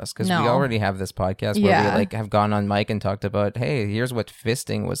for us because we already have this podcast where we like have gone on mic and talked about, hey, here's what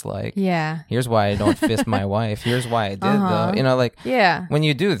fisting was like. Yeah. Here's why I don't fist my wife. Here's why I did though. You know, like when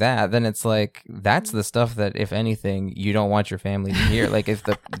you do that, then it's like that's the stuff that if anything you don't want your family to hear. Like if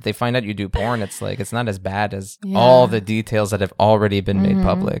they find out you do porn, it's like it's not as bad as all the details that have already been made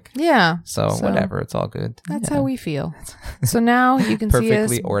public. Yeah. So whatever, it's all good. That's how we feel. So now you can see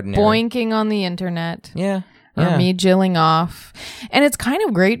us boinking on the internet. Yeah. Or me jilling off. And it's kind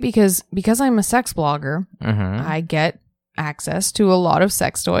of great because I'm a sex blogger, I get access to a lot of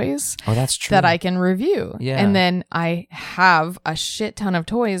sex toys. Oh, that's true. That I can review. Yeah. And then I have a shit ton of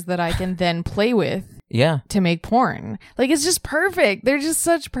toys that I can then play with. To make porn. Like, it's just perfect. They're just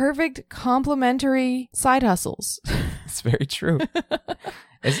such perfect complementary side hustles. It's very true.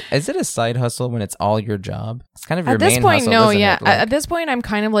 Is it a side hustle when it's all your job? It's kind of your main hustle. At this point, no, yeah. Like, at this point, I'm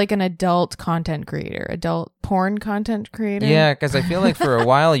kind of like an adult content creator, adult porn content creator. Yeah, because I feel like for a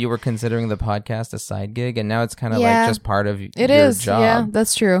while you were considering the podcast a side gig, and now it's kind of like just part of your job. Yeah,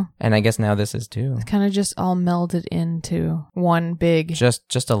 that's true. And I guess now this is too. It's kind of just all melded into one big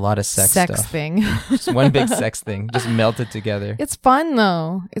just a lot of sex stuff. Thing. Just one big sex thing, just melted together. It's fun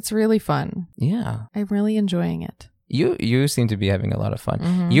though. It's really fun. Yeah, I'm really enjoying it. You seem to be having a lot of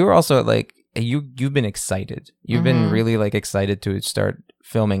fun. You were also like you've been excited. You've been really like excited to start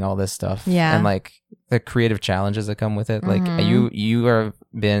filming all this stuff. Yeah, and like the creative challenges that come with it. Like you have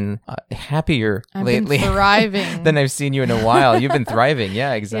been happier lately, thriving than I've seen you in a while. You've been thriving.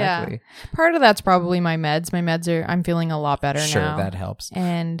 Yeah, exactly. Yeah. Part of that's probably my meds. My meds I'm feeling a lot better now. Sure, that helps.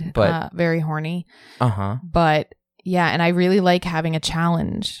 And very horny. But yeah, and I really like having a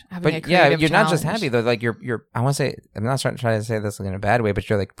challenge. But yeah, you're not just happy though. Like you're. I want to say, I'm not trying to say this in a bad way, but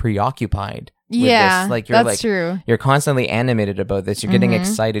you're like preoccupied. Yeah, with this. Like you're that's true. You're constantly animated about this. You're getting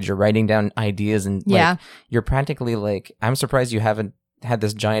excited. You're writing down ideas and like, you're practically like. I'm surprised you haven't had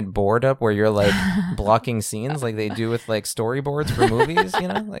this giant board up where you're like blocking scenes like they do with like storyboards for movies, you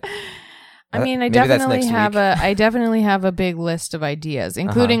know? Like I mean, I definitely have a big list of ideas,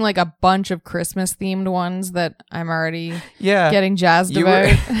 including like a bunch of Christmas themed ones that I'm already getting jazzed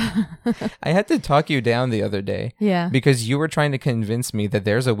about. I had to talk you down the other day. Yeah. Because you were trying to convince me that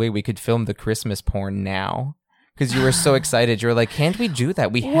there's a way we could film the Christmas porn now. Because you were so excited. You were like, can't we do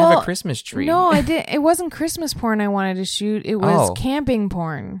that? We have a Christmas tree. No, I didn't. It wasn't Christmas porn I wanted to shoot. It was camping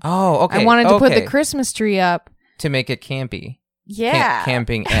porn. Oh, okay. I wanted to put the Christmas tree up. To make it campy. Yeah.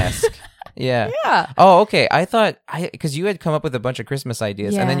 Camping-esque. Yeah. Yeah. Oh, okay. I thought because you had come up with a bunch of Christmas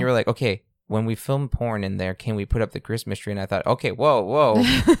ideas, and then you were like, okay, when we film porn in there, can we put up the Christmas tree? And I thought, okay, whoa,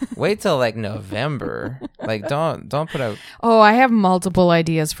 wait till like November. Like, don't put out. Oh, I have multiple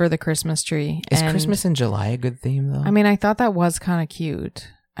ideas for the Christmas tree. Is Christmas in July a good theme though? I mean, I thought that was kind of cute.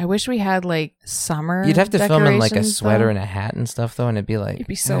 I wish we had like summer. You'd have to film in like a sweater and a hat and stuff though, and it'd be like it'd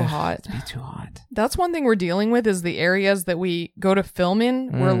be so hot. It'd be too hot. That's one thing we're dealing with is the areas that we go to film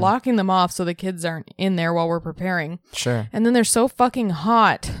in. We're locking them off so the kids aren't in there while we're preparing. Sure. And then they're so fucking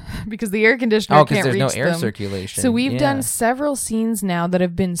hot because the air conditioner can't reach them. Oh, because there's no air circulation. So we've done several scenes now that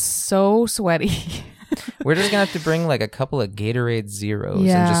have been so sweaty. We're just gonna have to bring like a couple of Gatorade Zeros and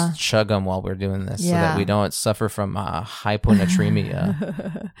just chug them while we're doing this, so that we don't suffer from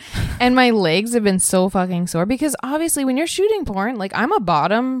hyponatremia. And my legs have been so fucking sore because obviously when you're shooting porn, like I'm a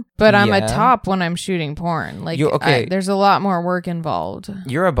bottom, but I'm a top when I'm shooting porn. Like there's a lot more work involved.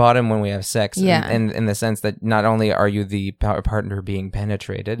 You're a bottom when we have sex, in the sense that not only are you the partner being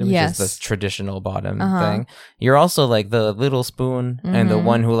penetrated, which is the traditional bottom thing, you're also like the little spoon and the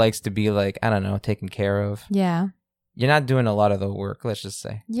one who likes to be like, I don't know, taken care of. Yeah. You're not doing a lot of the work, let's just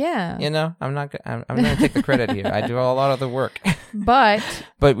say. Yeah. You know, I'm going to take the credit here. I do a lot of the work. But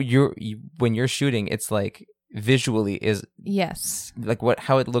when you're shooting, it's like visually is like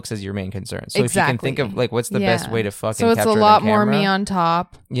how it looks as your main concern. So if you can think of like what's the best way to fucking capture the camera. So it's a lot more me on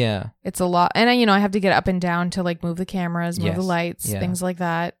top. Yeah. It's a lot, and I have to get up and down to like move the cameras, move the lights, things like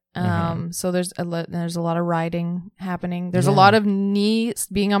that. So there's a lot of riding happening. There's a lot of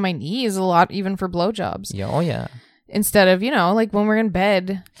being on my knees, a lot even for blowjobs. Yeah. Oh yeah. Instead of, like when we're in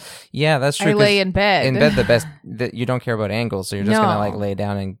bed. Yeah, that's true. I lay in bed. In bed, the best that you don't care about angles, so you're just gonna like lay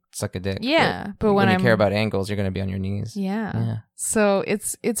down and suck a dick. Yeah, but when you care about angles, you're gonna be on your knees. Yeah. So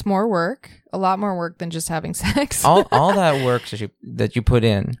it's more work, a lot more work than just having sex. all that work that you put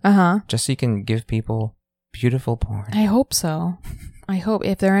in, just so you can give people beautiful porn. I hope so. I hope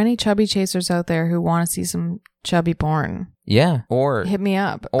if there are any chubby chasers out there who want to see some chubby porn, or hit me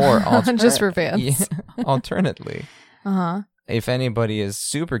up, or just for fans. Alternately, if anybody is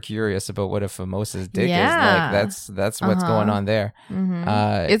super curious about what a Famosa's dick is like, that's what's going on there.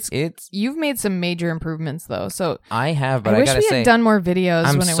 It's you've made some major improvements though. So I have, but I wish gotta we say, had done more videos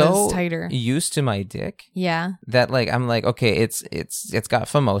when it was tighter. Used to my dick, that like I'm like, okay, it's got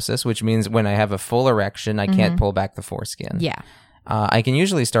phimosis, which means when I have a full erection, I can't pull back the foreskin. I can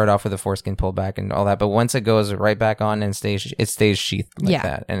usually start off with a foreskin pull back and all that, but once it goes right back on and stays sheathed like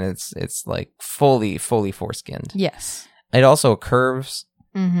that, and it's like fully foreskinned. Yes. It also curves,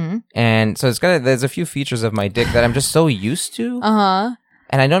 and so there's a few features of my dick that I'm just so used to.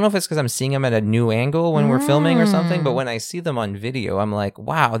 And I don't know if it's because I'm seeing them at a new angle when we're filming or something, but when I see them on video, I'm like,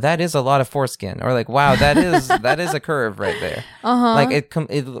 wow, that is a lot of foreskin, or like, wow, that is a curve right there. Like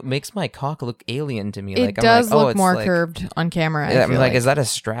it makes my cock look alien to me. It does look more curved on camera. I'm like, is that a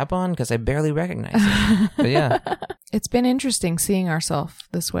strap on? Because I barely recognize it. But yeah, it's been interesting seeing ourselves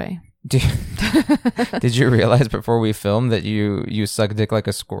this way. Did you realize before we filmed that you suck dick like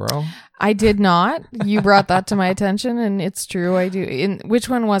a squirrel? I did not. You brought that to my attention, and it's true. I do. Which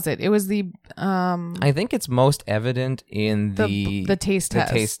one was it? It was the. I think it's most evident in the taste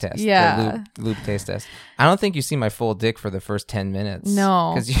test. The taste test. Yeah. The lube taste test. I don't think you see my full dick for the first 10 minutes.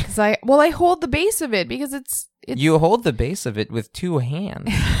 No, because I hold the base of it because it's. You hold the base of it with two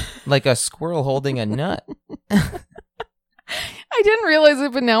hands, like a squirrel holding a nut. I didn't realize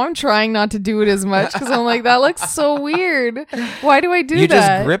it, but now I'm trying not to do it as much because I'm like, that looks so weird. Why do I do that? You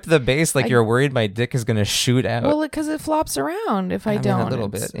just grip the base like you're worried my dick is going to shoot out. Well, because it flops around if I don't. A little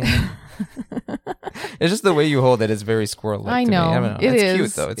bit. Yeah. It's just the way you hold it is very squirrel-like. I know. To me. It's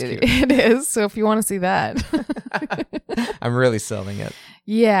cute, though. It's cute. It is. So if you want to see that. I'm really selling it.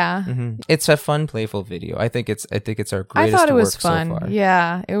 Yeah. It's a fun, playful video. I think it's our greatest work so far. I thought it was fun.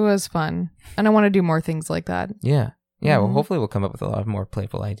 Yeah, it was fun. And I want to do more things like that. Yeah. Yeah, well, hopefully we'll come up with a lot more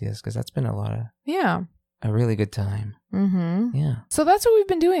playful ideas because that's been a really good time. Yeah. So that's what we've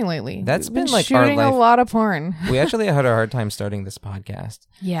been doing lately. That's we've been like shooting our life. A lot of porn. We actually had a hard time starting this podcast.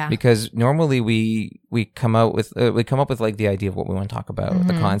 Yeah. Because normally we come up with like the idea of what we want to talk about,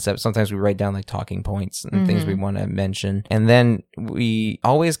 the concept. Sometimes we write down like talking points and things we want to mention, and then we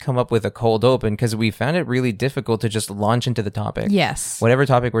always come up with a cold open because we found it really difficult to just launch into the topic. Yes. Whatever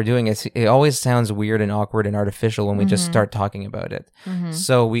topic we're doing, it always sounds weird and awkward and artificial when we just start talking about it.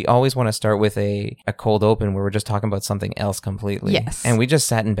 So we always want to start with a cold open where we're just talking about something else completely. Yes. And we just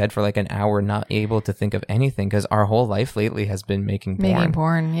sat in bed for like an hour not able to think of anything because our whole life lately has been making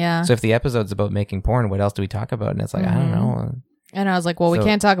porn. Yeah. So if the episode's about making porn, what else do we talk about? And it's like, I don't know. And I was like, well, we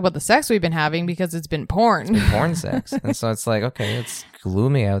can't talk about the sex we've been having because it's been porn. It's been porn sex. And so it's like, okay, it's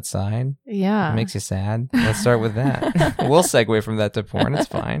gloomy outside. Yeah. It makes you sad. Let's start with that. We'll segue from that to porn. It's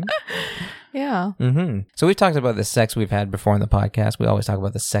fine. Yeah. So we've talked about the sex we've had before on the podcast. We always talk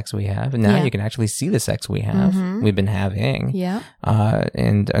about the sex we have. And now you can actually see the sex we have. We've been having. Yeah.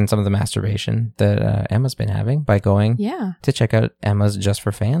 And some of the masturbation that Emma's been having by going to check out Emma's Just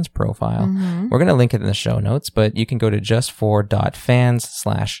for Fans profile. We're going to link it in the show notes, but you can go to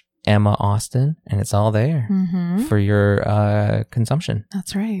justfor.fans/Emma Austin, and it's all there for your consumption.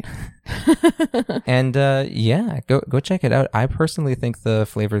 That's right. And go check it out. I personally think the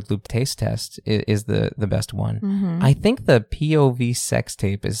flavored loop taste test is the best one. I think the POV sex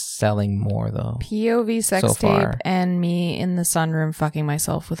tape is selling more though. POV sex tape and me in the sunroom fucking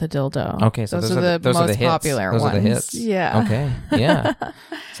myself with a dildo. Okay, so those are the most popular ones. Those are the hits. Yeah. Okay. Yeah.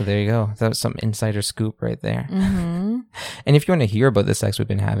 So there you go. That was some insider scoop right there. And if you want to hear about the sex we've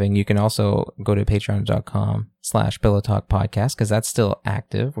been having, you can also go to patreon.com/Pillow Talk Podcast because that's still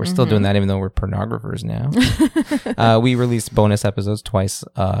active. We're still doing that even though we're pornographers now. We release bonus episodes twice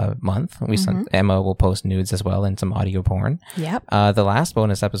a month. Emma will post nudes as well and some audio porn. Yep. The last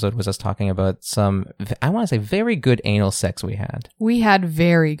bonus episode was us talking about some, I want to say, very good anal sex we had. We had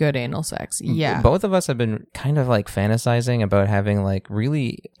very good anal sex. Yeah. Both of us have been kind of like fantasizing about having like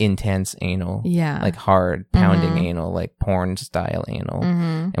really intense anal. Yeah. Like hard pounding anal, like porn style anal.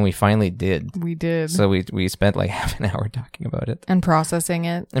 And we finally did. We did. So we spent like half an hour talking about it. And processing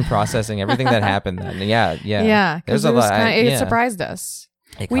it. And processing everything that happened then. Yeah. Yeah. There's a lot. It surprised us.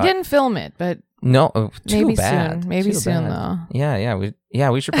 We didn't film it, but no, maybe bad. Soon. Maybe too soon bad.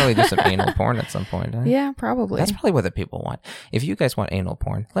 though. We should probably do some anal porn at some point. Huh? Yeah, probably. That's probably what the people want. If you guys want anal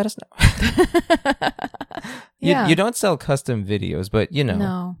porn, let us know. You don't sell custom videos, but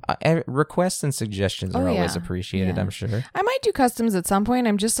requests and suggestions are always appreciated. I'm sure. I might do customs at some point.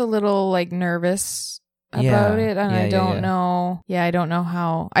 I'm just a little like nervous about it, and I don't know. Yeah, I don't know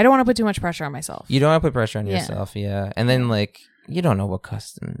how. I don't want to put too much pressure on myself. You don't want to put pressure on yourself. Yeah, and then like you don't know what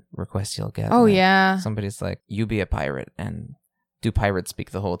custom requests you'll get. Oh like, yeah, somebody's like, you be a pirate and do pirate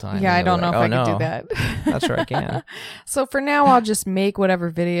speak the whole time. Yeah, I don't know if I can do that. Not sure I can. So for now, I'll just make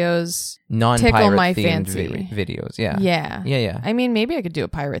whatever videos tickle my themed fancy. Videos. Yeah. Yeah. I mean, maybe I could do a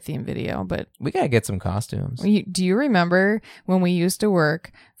pirate themed video, but we gotta get some costumes. Do you remember when we used to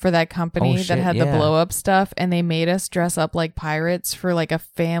work for that company that had the blow up stuff, and they made us dress up like pirates for like a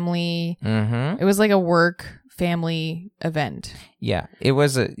family? It was like a work family event. Yeah, it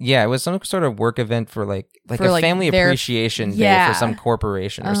was some sort of work event for like a family appreciation day for some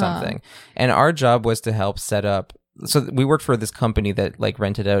corporation or something. And our job was to help set up. So we worked for this company that like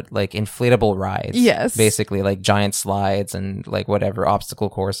rented out like inflatable rides. Yes. Basically like giant slides and like whatever obstacle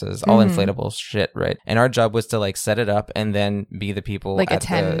courses, all inflatable shit, right? And our job was to like set it up and then be the people like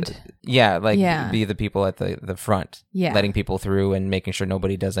attend. Be the people at the front. Yeah. Letting people through and making sure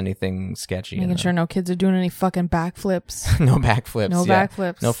nobody does anything sketchy. Making sure no kids are doing any fucking backflips. No backflips. No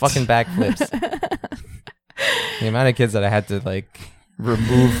backflips. No fucking backflips. The amount of kids that I had to like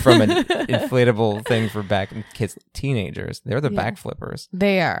remove from an inflatable thing for kids, teenagers. They're the backflippers.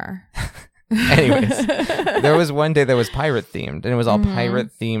 They are. Anyways, there was one day that was pirate themed, and it was all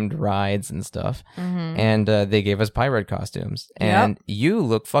pirate themed rides and stuff. And they gave us pirate costumes, and you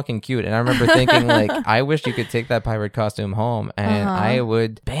look fucking cute. And I remember thinking, like, I wish you could take that pirate costume home, and I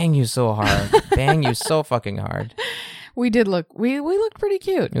would bang you so hard, bang you so fucking hard. We did look. We looked pretty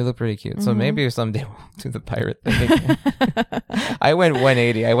cute. You look pretty cute. So maybe someday we'll do the pirate thing again. I went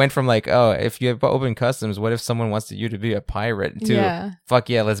 180. I went from like, oh, if you have open customs, what if someone wants you to be a pirate? To fuck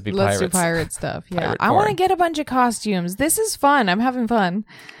yeah, let's be pirates. Let's do pirate stuff. Yeah, I want to get a bunch of costumes. This is fun. I'm having fun.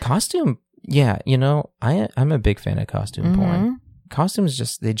 Costume. Yeah, I'm a big fan of costume porn. Costumes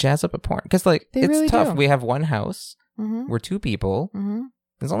just they jazz up a porn because like it's really tough. Do. We have one house. We're two people.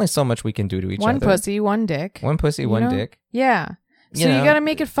 There's only so much we can do to each other. One pussy, one dick. One pussy, one dick. Yeah. So you got to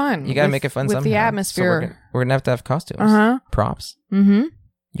make it fun. You got to make it fun with somehow. the atmosphere. So we're gonna have to have costumes, props.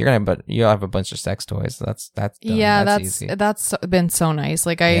 you'll have a bunch of sex toys. That's done. Yeah, that's easy. That's been so nice.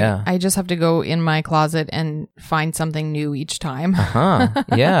 Like I just have to go in my closet and find something new each time.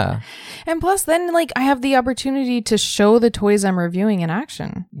 Yeah. And plus then like I have the opportunity to show the toys I'm reviewing in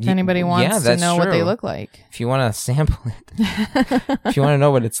action. If anybody wants to know what they look like. If you want to sample it. If you want to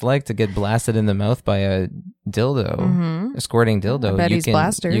know what it's like to get blasted in the mouth by a dildo, a squirting dildo, Betty's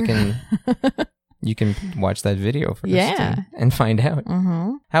blaster. You can watch that video first and find out.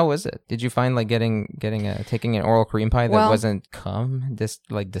 How was it? Did you find like taking an oral cream pie that wasn't cum,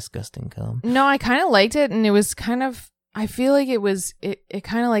 disgusting cum? No, I kind of liked it, and it was kind of. I feel like it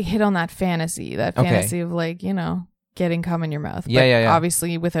kind of like hit on that fantasy of like, you know, getting cum in your mouth. But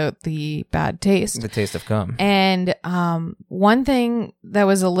obviously without the bad taste. The taste of cum. And one thing that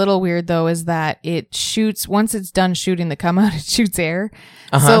was a little weird though is that it shoots, once it's done shooting the cum out, it shoots air.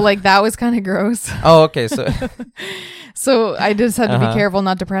 So like that was kind of gross. Oh, okay. So so I just had to be careful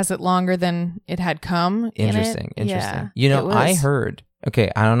not to press it longer than it had cum. Interesting. Yeah, you know, I heard, okay,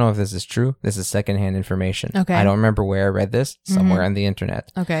 I don't know if this is true. This is secondhand information. Okay. I don't remember where I read this, somewhere on the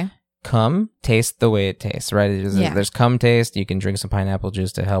internet. Okay. Cum tastes the way it tastes, right? There's cum taste. You can drink some pineapple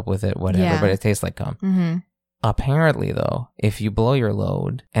juice to help with it, whatever, but it tastes like cum. Apparently, though, if you blow your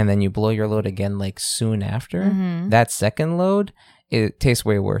load and then you blow your load again like soon after, that second load, it tastes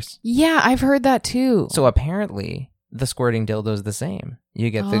way worse. Yeah, I've heard that too. So apparently, the squirting dildo is the same. You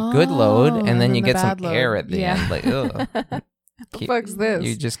get the good load and then you get some air at the end. Like, ugh. What the fuck's this?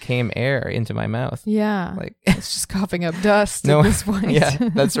 You just came air into my mouth. Yeah. Like it's just coughing up dust at this point. Yeah,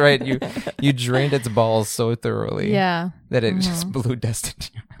 that's right. You drained its balls so thoroughly. Yeah. That it just blew dust into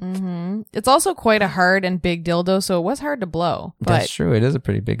your mouth. It's also quite a hard and big dildo, so it was hard to blow. But that's true. It is a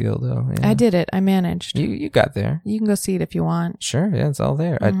pretty big dildo. Yeah. I did it. I managed. You got there. You can go see it if you want. Sure. Yeah, it's all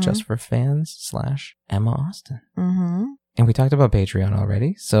there. At JustForFans/Emma Austin. And we talked about Patreon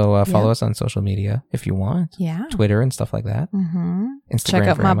already. So follow us on social media if you want. Yeah. Twitter and stuff like that. Instagram. Check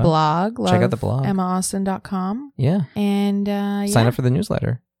out my blog. Check out the blog. EmmaAustin.com. Yeah. And sign up for the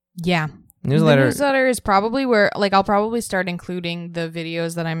newsletter. Yeah. The newsletter is probably where, like, I'll probably start including the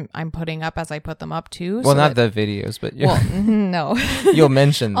videos that I'm putting up as I put them up too. Well, not the videos, but no. You'll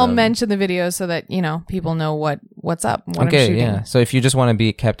mention them. I'll mention the videos so that, you know, people know what's up, what I'm shooting. Yeah. So if you just want to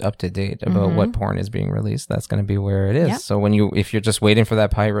be kept up to date about what porn is being released, that's going to be where it is. Yep. So if you're just waiting for that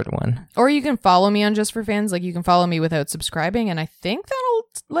pirate one. Or you can follow me on Just for Fans. Like, you can follow me without subscribing, and I think that'll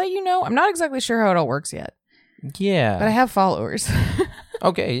let you know. I'm not exactly sure how it all works yet. Yeah. But I have followers.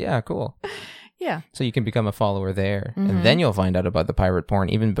 Okay. Yeah. Cool. Yeah. So you can become a follower there, and then you'll find out about the pirate porn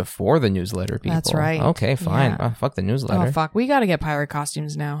even before the newsletter, people. That's right. Okay, fine. Yeah. Fuck the newsletter. Oh, fuck. We got to get pirate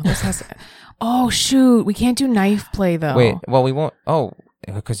costumes now. This has to... Oh, shoot. We can't do knife play, though. Wait, well, we won't... Oh,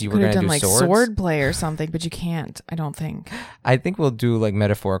 because you were going to do like swords? Sword play or something, but you can't, I don't think. I think we'll do like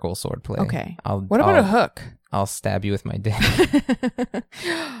metaphorical sword play. Okay. What about a hook? I'll stab you with my dick.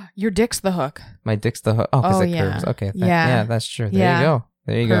 Your dick's the hook. My dick's the hook. Oh, because it curves. Okay. Yeah, that's true. There you go.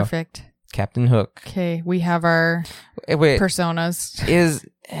 There you go. Perfect. Captain Hook. Okay, we have our personas.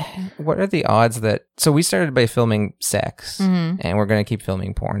 What are the odds that... So we started by filming sex, and we're going to keep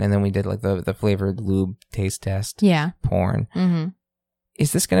filming porn, and then we did like the flavored lube taste test porn.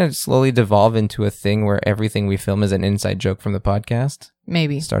 Is this going to slowly devolve into a thing where everything we film is an inside joke from the podcast?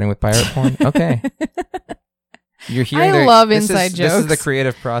 Maybe. Starting with pirate porn? Okay. You're hearing I love inside jokes. This is the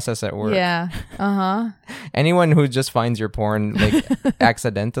creative process at work. Yeah. Anyone who just finds your porn like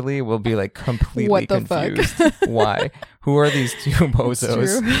accidentally will be like completely confused. Fuck? Why? Who are these two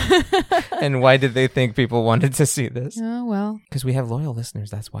bozos? And why did they think people wanted to see this? Oh, well. Because we have loyal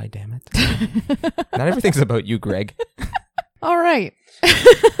listeners. That's why, damn it. Not everything's about you, Greg. All right.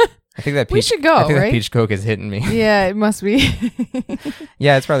 I think that we should go. I think right? that peach Coke is hitting me. Yeah, it must be.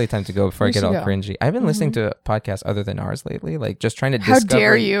 Yeah, it's probably time to go before I get all cringy. I've been listening to podcasts other than ours lately, like just trying to discover. How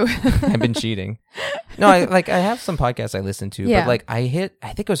dare you? I've been cheating. No, I have some podcasts I listen to, but like I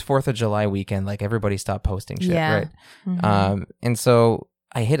think it was 4th of July weekend, like everybody stopped posting shit, right? And so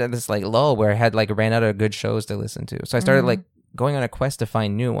I hit this like lull where I had like ran out of good shows to listen to. So I started like going on a quest to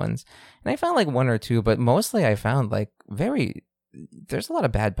find new ones. And I found like one or two, but mostly I found like there's a lot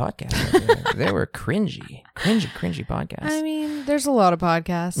of bad podcasts out there. They were cringy podcasts. I mean, there's a lot of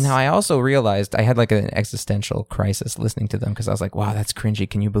podcasts. Now, I also realized I had like an existential crisis listening to them because I was like, wow, that's cringy.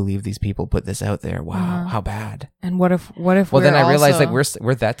 Can you believe these people put this out there? Wow, how bad. And what if well, then I realized like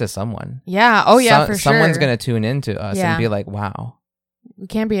we're that to someone. Yeah. Oh, yeah, for sure. Someone's going to tune into us and be like, wow. We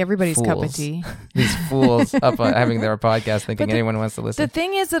can't be everybody's cup of tea. These fools up having their podcast thinking anyone wants to listen. The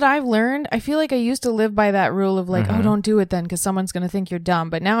thing is that I've learned, I feel like I used to live by that rule of like, oh, don't do it then because someone's going to think you're dumb.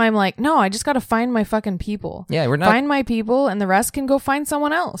 But now I'm like, no, I just got to find my fucking people. Yeah, we're not. Find my people and the rest can go find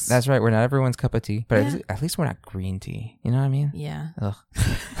someone else. That's right. We're not everyone's cup of tea. But at least we're not green tea. You know what I mean? Yeah. Ugh.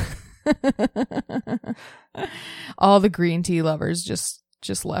 All the green tea lovers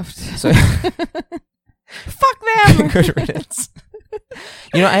just left. So, fuck them. Good riddance.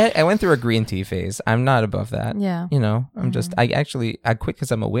 You know, I went through a green tea phase. I'm not above that. Yeah. You know, I'm just, I quit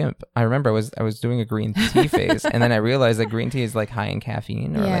because I'm a wimp. I remember I was doing a green tea phase and then I realized that green tea is like high in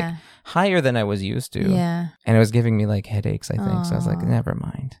caffeine or like higher than I was used to. Yeah. And it was giving me like headaches, I think. So I was like, never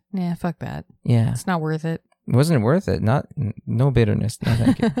mind. Yeah, fuck that. Yeah. It's not worth it. It wasn't worth it. No bitterness. No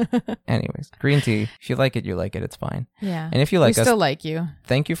thank you. Anyways, green tea. If you like it, you like it. It's fine. Yeah. And if you like us, we still like you.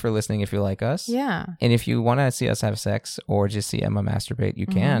 Thank you for listening. If you like us, yeah. And if you want to see us have sex or just see Emma masturbate, you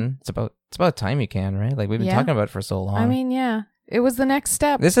can. It's about time you can, right? Like we've been talking about it for so long. I mean, yeah. It was the next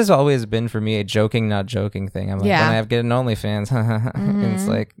step. This has always been for me a joking, not joking thing. I'm like, when I get an OnlyFans, and it's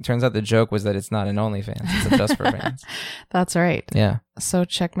like, turns out the joke was that it's not an OnlyFans. It's a Just for Fans. That's right. Yeah. So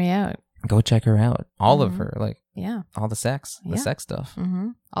check me out. Go check her out. All of her, like, all the sex stuff,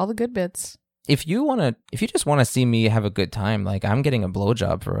 all the good bits. If you just want to see me have a good time, like I'm getting a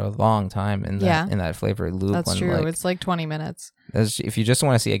blowjob for a long time in that flavor loop. That's true. Like, it's like 20 minutes. If you just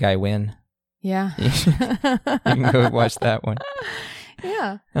want to see a guy win, yeah, you can go watch that one.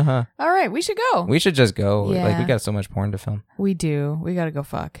 Yeah. All right, we should go. We should just go. Yeah. Like we got so much porn to film. We do. We got to go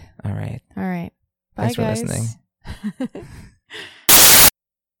fuck. All right. Bye, Thanks guys. for listening.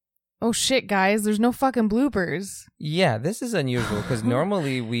 Oh shit, guys, there's no fucking bloopers. Yeah, this is unusual because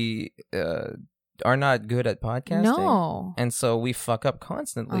normally we are not good at podcasting. No. And so we fuck up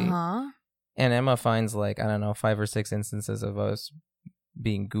constantly. And Emma finds like, I don't know, 5 or 6 instances of us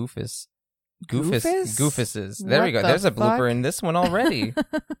being goofuses. There we go. There's a blooper in this one already.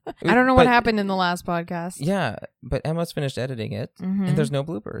 I don't know what happened in the last podcast. Yeah, but Emma's finished editing it, and there's no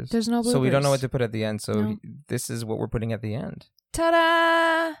bloopers. So we don't know what to put at the end. So this is what we're putting at the end.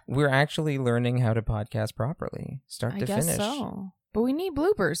 Ta-da! We're actually learning how to podcast properly, start to finish. I guess so. But we need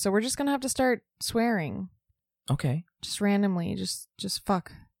bloopers, so we're just gonna have to start swearing. Okay. Just randomly, just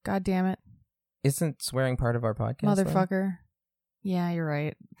fuck. God damn it! Isn't swearing part of our podcast? Motherfucker. Though? Yeah, you're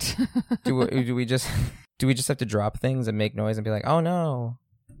right. do we just have to drop things and make noise and be like, oh no?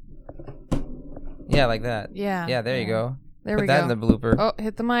 Yeah, like that. Yeah. Yeah, there you go. There Put we that go. in the blooper. Oh,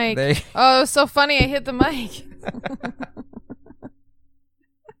 hit the mic. Oh, it was so funny. I hit the mic.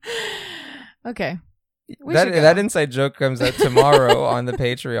 Okay. That inside joke comes out tomorrow on the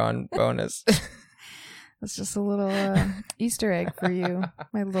Patreon bonus. That's just a little Easter egg for you,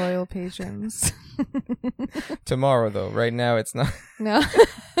 my loyal patrons. Tomorrow, though. Right now, it's not. No.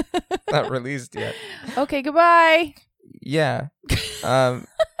 Not released yet. Okay, goodbye. Yeah.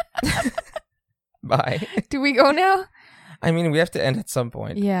 Bye. Do we go now? I mean, we have to end at some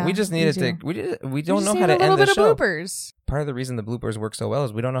point. Yeah. We just needed to. We don't know how to end the show. A little bit of bloopers. Part of the reason the bloopers work so well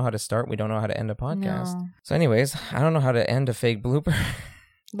is we don't know how to start. We don't know how to end a podcast. No. So, anyways, I don't know how to end a fake blooper.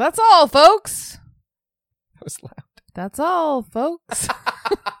 That's all, folks. That was loud. That's all, folks.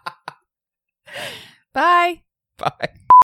 Bye. Bye.